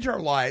change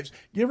our lives,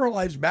 give our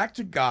lives back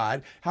to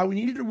God, how we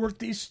needed to work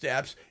these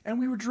steps, and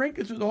we were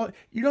drinking through the whole.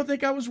 You don't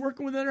think I was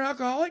working with another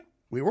alcoholic?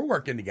 We were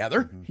working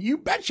together. Mm-hmm. You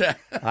betcha.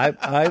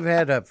 I've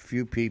had a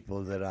few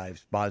people that I've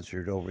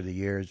sponsored over the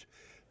years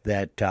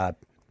that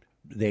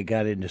they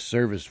got into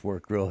service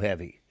work real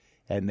heavy,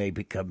 and they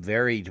become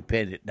very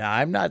dependent. Now,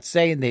 I'm not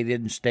saying they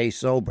didn't stay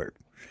sober.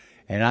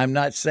 And I'm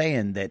not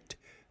saying that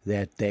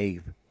they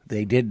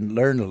didn't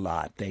learn a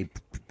lot. They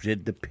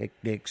did the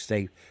picnics,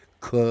 they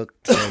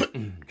cooked,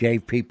 they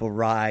gave people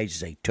rides,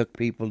 they took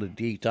people to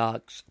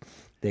detox.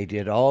 They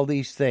did all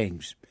these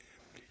things.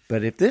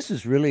 But if this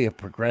is really a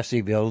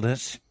progressive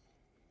illness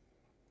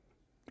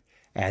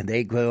and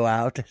they go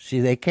out, see,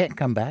 they can't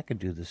come back and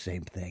do the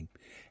same thing.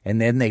 And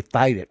then they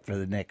fight it for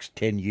the next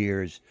 10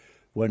 years,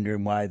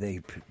 wondering why they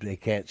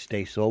can't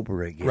stay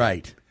sober again.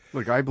 Right.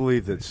 Look, I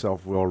believe that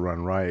self-will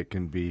run riot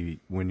can be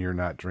when you're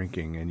not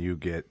drinking and you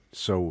get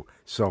so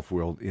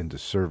self-willed into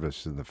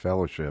service in the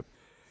fellowship.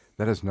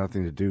 That has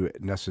nothing to do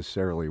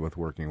necessarily with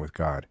working with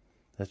God.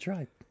 That's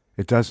right.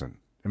 It doesn't.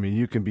 I mean,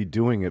 you can be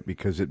doing it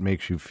because it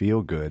makes you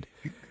feel good,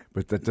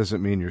 but that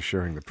doesn't mean you're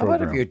sharing the program.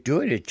 How about if you're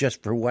doing it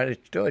just for what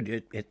it's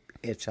doing?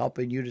 It's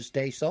helping you to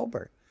stay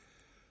sober.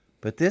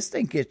 But this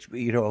thing gets,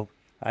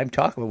 I'm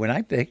talking, when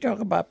I talk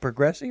about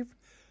progressive,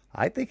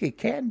 I think it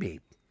can be.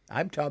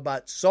 I'm talking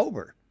about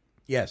sober.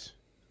 Yes.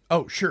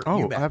 Oh, sure. Oh,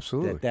 you bet.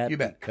 absolutely. You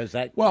bet. Because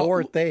that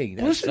core thing,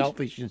 that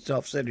selfish and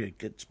self-centered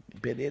gets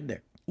bit in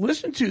there.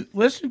 Listen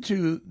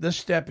to the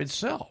step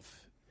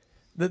itself.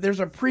 That there's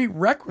a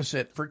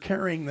prerequisite for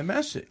carrying the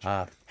message.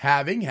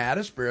 Having had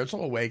a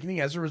spiritual awakening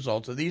as a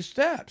result of these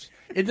steps.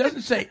 It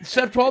doesn't say,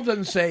 step 12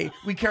 doesn't say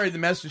we carry the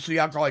message so the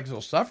alcoholics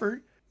will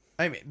suffer.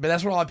 I mean, but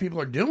that's what a lot of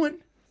people are doing.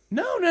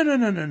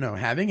 No.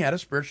 Having had a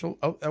spiritual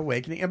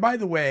awakening. And by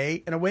the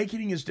way, an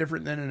awakening is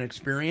different than an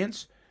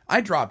experience.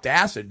 I dropped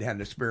acid and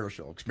had a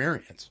spiritual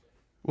experience.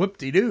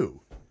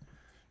 Whoop-de-doo.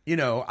 You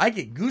know, I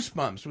get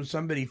goosebumps when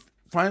somebody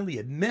finally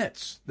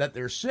admits that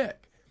they're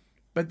sick.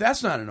 But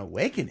that's not an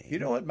awakening. You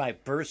know what my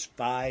first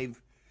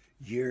 5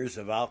 years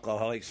of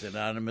Alcoholics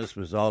Anonymous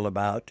was all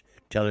about?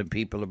 Telling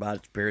people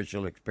about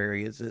spiritual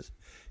experiences?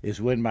 Is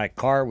when my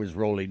car was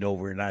rolling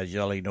over and I was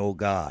yelling, "Oh,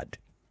 God."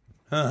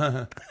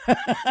 The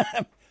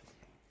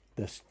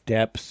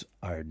steps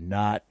are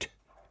not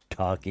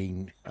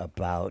talking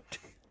about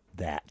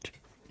that.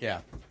 Yeah.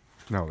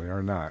 No, they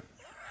are not.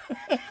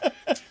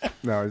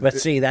 No, But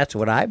see, that's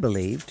what I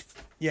believed.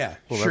 Yeah,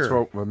 well, sure.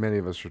 that's what many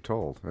of us are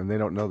told, and they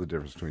don't know the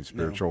difference between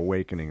spiritual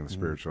awakening and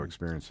spiritual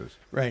experiences.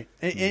 Right,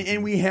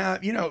 and we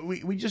have, you know,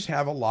 we just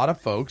have a lot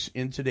of folks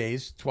in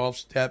today's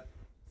 12-step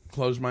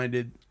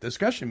closed-minded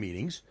discussion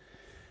meetings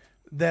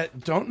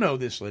that don't know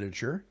this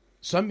literature.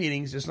 Some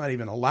meetings it's not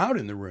even allowed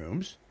in the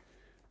rooms,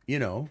 you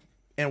know,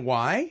 and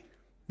why?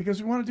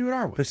 Because we want to do it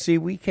our way. But see,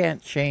 we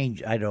can't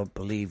change, I don't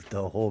believe,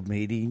 the whole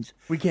meetings.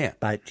 We can't.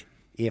 But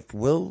if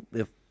we'll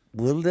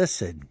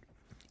listen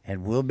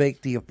and we'll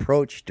make the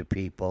approach to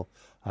people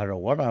on a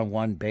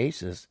one-on-one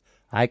basis,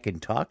 I can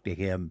talk to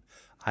him.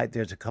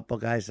 There's a couple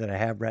guys that I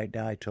have right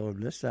now. I told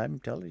them, listen, I'm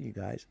telling you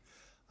guys,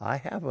 I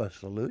have a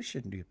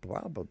solution to your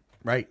problem.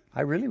 Right.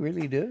 I really,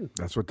 really do.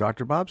 That's what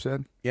Dr. Bob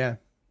said. Yeah,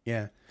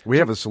 yeah. We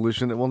have a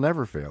solution that will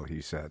never fail, he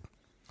said.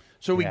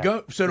 So we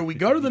go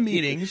to the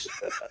meetings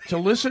to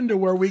listen to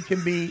where we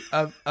can be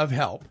of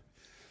help,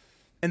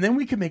 and then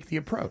we can make the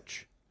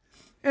approach.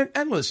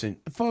 And listen,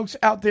 folks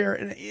out there,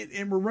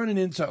 and we're running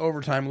into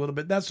overtime a little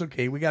bit. That's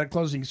okay. We got a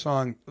closing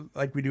song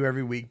like we do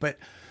every week. But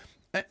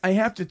I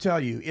have to tell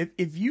you,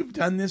 if you've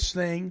done this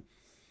thing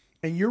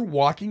and you're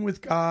walking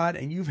with God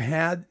and you've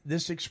had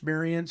this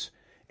experience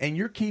and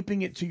you're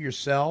keeping it to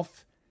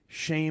yourself,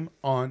 shame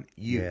on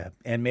you. Yeah.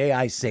 And may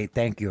I say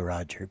thank you,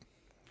 Roger.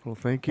 Well,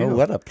 thank you. Oh,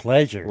 what a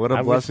pleasure. What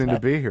a blessing to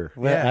be here.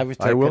 Well, Yeah.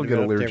 I will get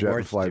a Learjet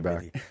and fly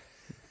back.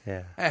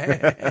 Yeah.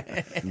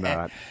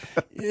 Not.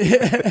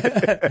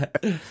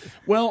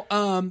 Well,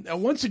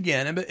 once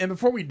again, and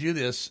before we do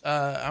this,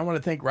 I want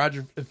to thank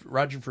Roger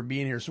for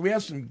being here. So we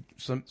have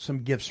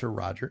some gifts for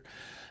Roger.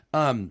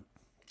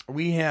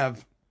 We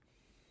have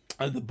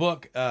the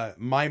book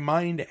 "My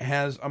Mind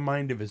Has a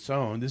Mind of Its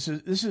Own." This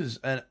is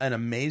an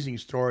amazing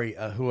story.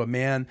 A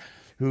man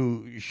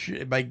who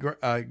by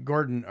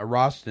Gordon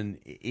Roston,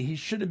 he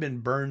should have been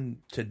burned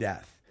to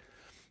death.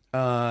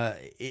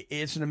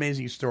 It's an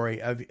amazing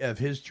story of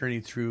his journey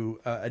through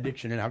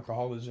addiction and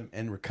alcoholism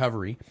and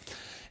recovery.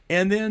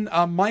 And then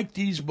Mike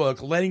D's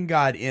book, Letting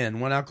God In,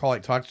 One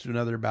Alcoholic Talks to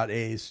Another About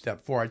AA,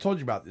 Step 4. I told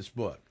you about this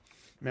book.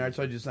 I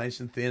told you it's nice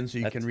and thin so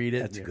you can read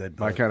it. That's a good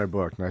book. My kind of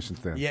book, nice and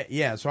thin.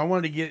 Yeah. So I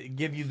wanted to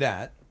give you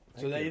that.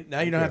 So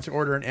now you don't have to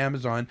order on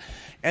Amazon.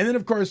 And then,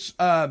 of course,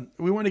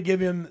 we want to give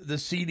him the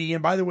CD.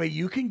 And by the way,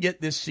 you can get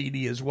this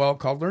CD as well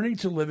called Learning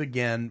to Live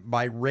Again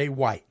by Ray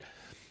White.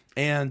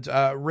 And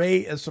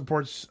Ray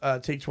supports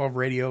Take 12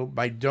 Radio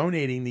by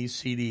donating these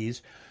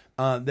CDs.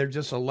 They're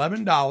just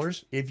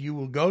 $11. If you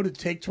will go to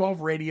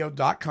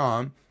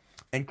take12radio.com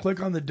and click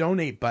on the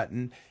donate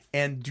button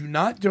and do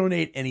not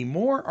donate any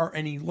more or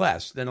any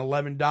less than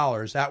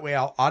 $11. That way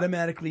I'll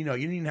automatically know.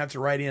 You don't even have to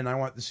write in, I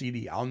want the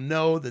CD. I'll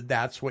know that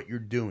that's what you're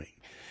doing.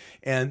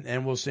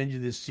 And we'll send you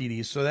this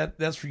CD. So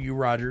that's for you,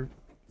 Roger,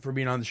 for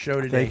being on the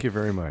show today. Thank you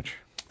very much.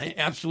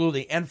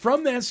 Absolutely. And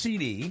from that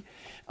CD,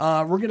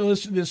 we're going to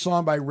listen to this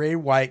song by Ray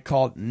White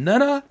called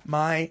Nunna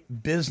My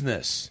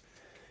Bizness.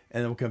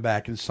 And then we'll come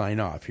back and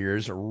sign off.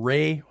 Here's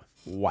Ray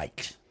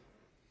White.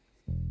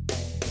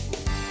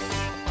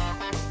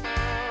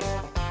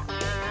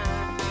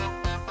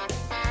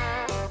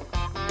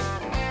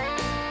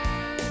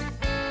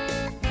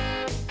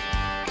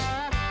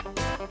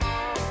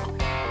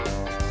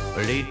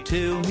 They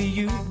tell me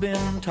you've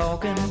been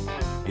talking.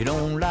 You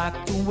don't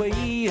like the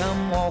way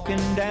I'm walking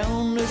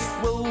down this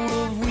road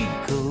of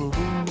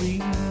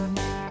recovery.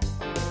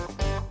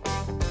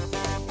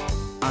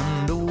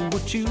 I know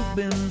what you've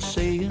been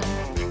saying.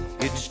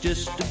 It's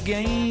just a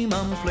game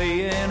I'm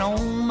playing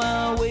on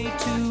my way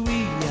to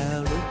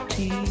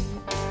reality.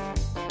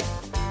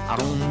 I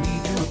don't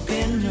need your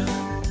opinion,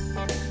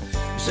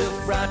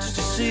 self-righteous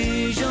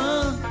decision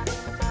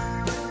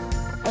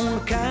on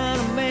the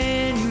kind of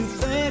man you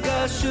think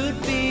I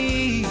should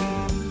be.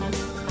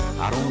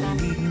 I don't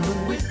need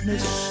no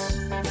witness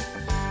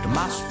to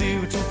my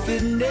spiritual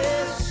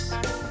fitness.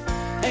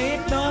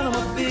 Ain't none of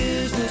my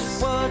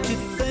business what you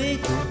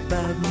think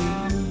about me.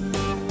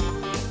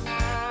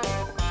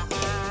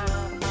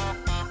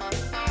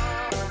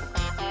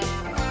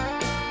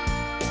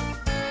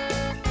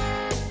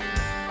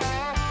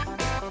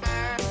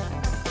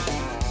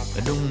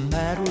 It don't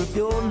matter if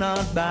you're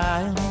not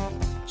buying.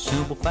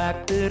 Simple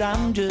fact that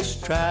I'm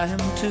just trying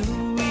to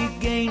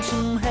regain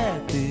some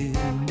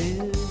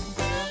happiness.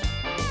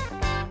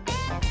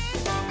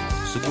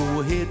 So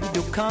go ahead with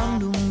your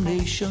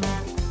condemnation.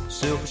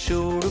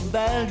 Self-assured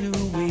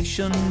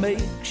evaluation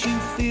makes you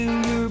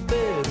feel you're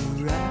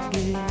better, I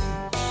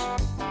guess.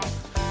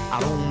 I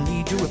don't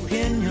need your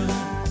opinion,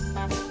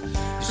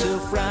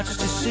 self-righteous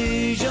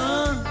decision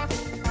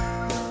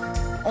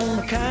on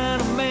the kind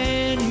of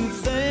man you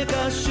think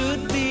I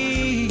should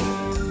be.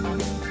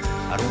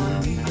 I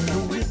don't need no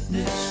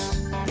witness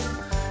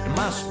to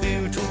my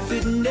spiritual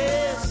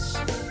fitness.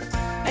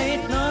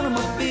 Ain't none of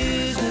my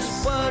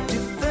business what you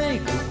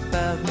think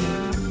about me.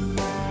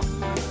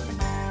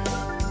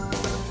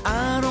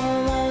 I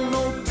don't want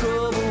no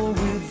trouble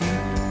with you.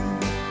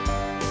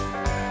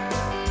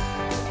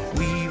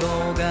 We've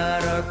all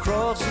got our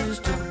crosses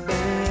to bear.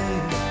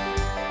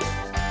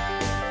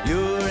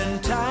 You're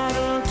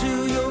entitled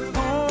to your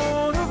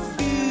point of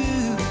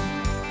view.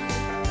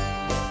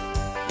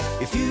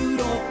 If you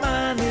don't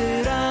mind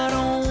it, I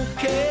don't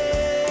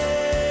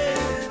care.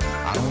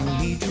 I don't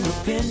need your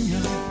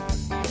opinion,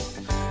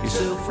 your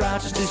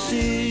self-righteous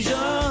decision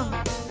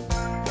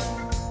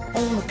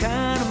on the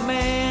kind of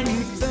man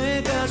you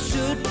think I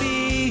should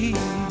be.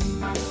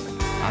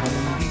 I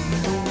don't need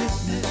no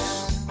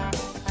witness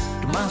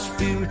to my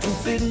spiritual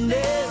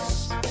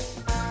fitness.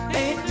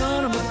 Ain't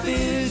none of my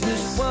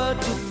business what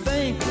you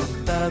think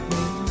about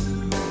me.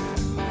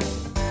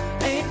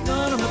 Ain't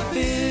none of my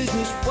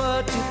business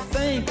what you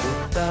think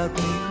about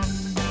me.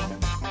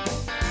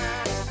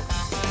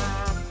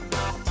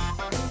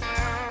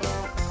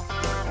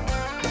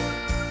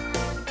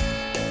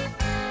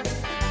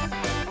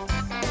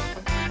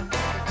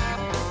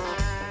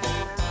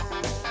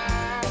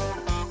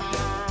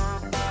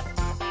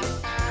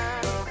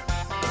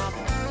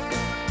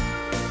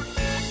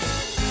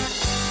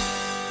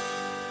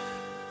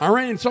 All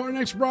right, until our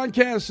next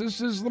broadcast, this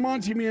is the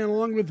Monty'man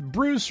along with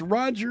Bruce,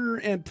 Roger,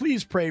 and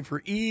please pray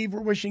for Eve. We're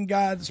wishing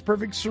God's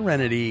perfect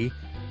serenity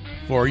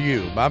for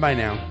you. Bye-bye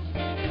now.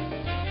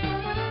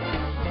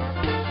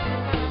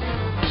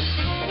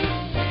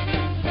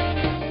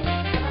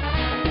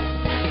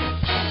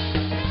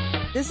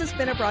 This has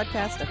been a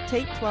broadcast of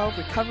Take 12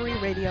 Recovery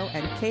Radio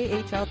and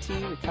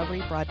KHLT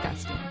Recovery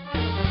Broadcasting.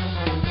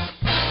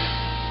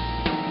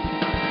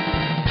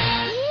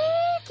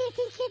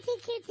 Kitty, kitty,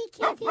 kitty,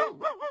 kitty.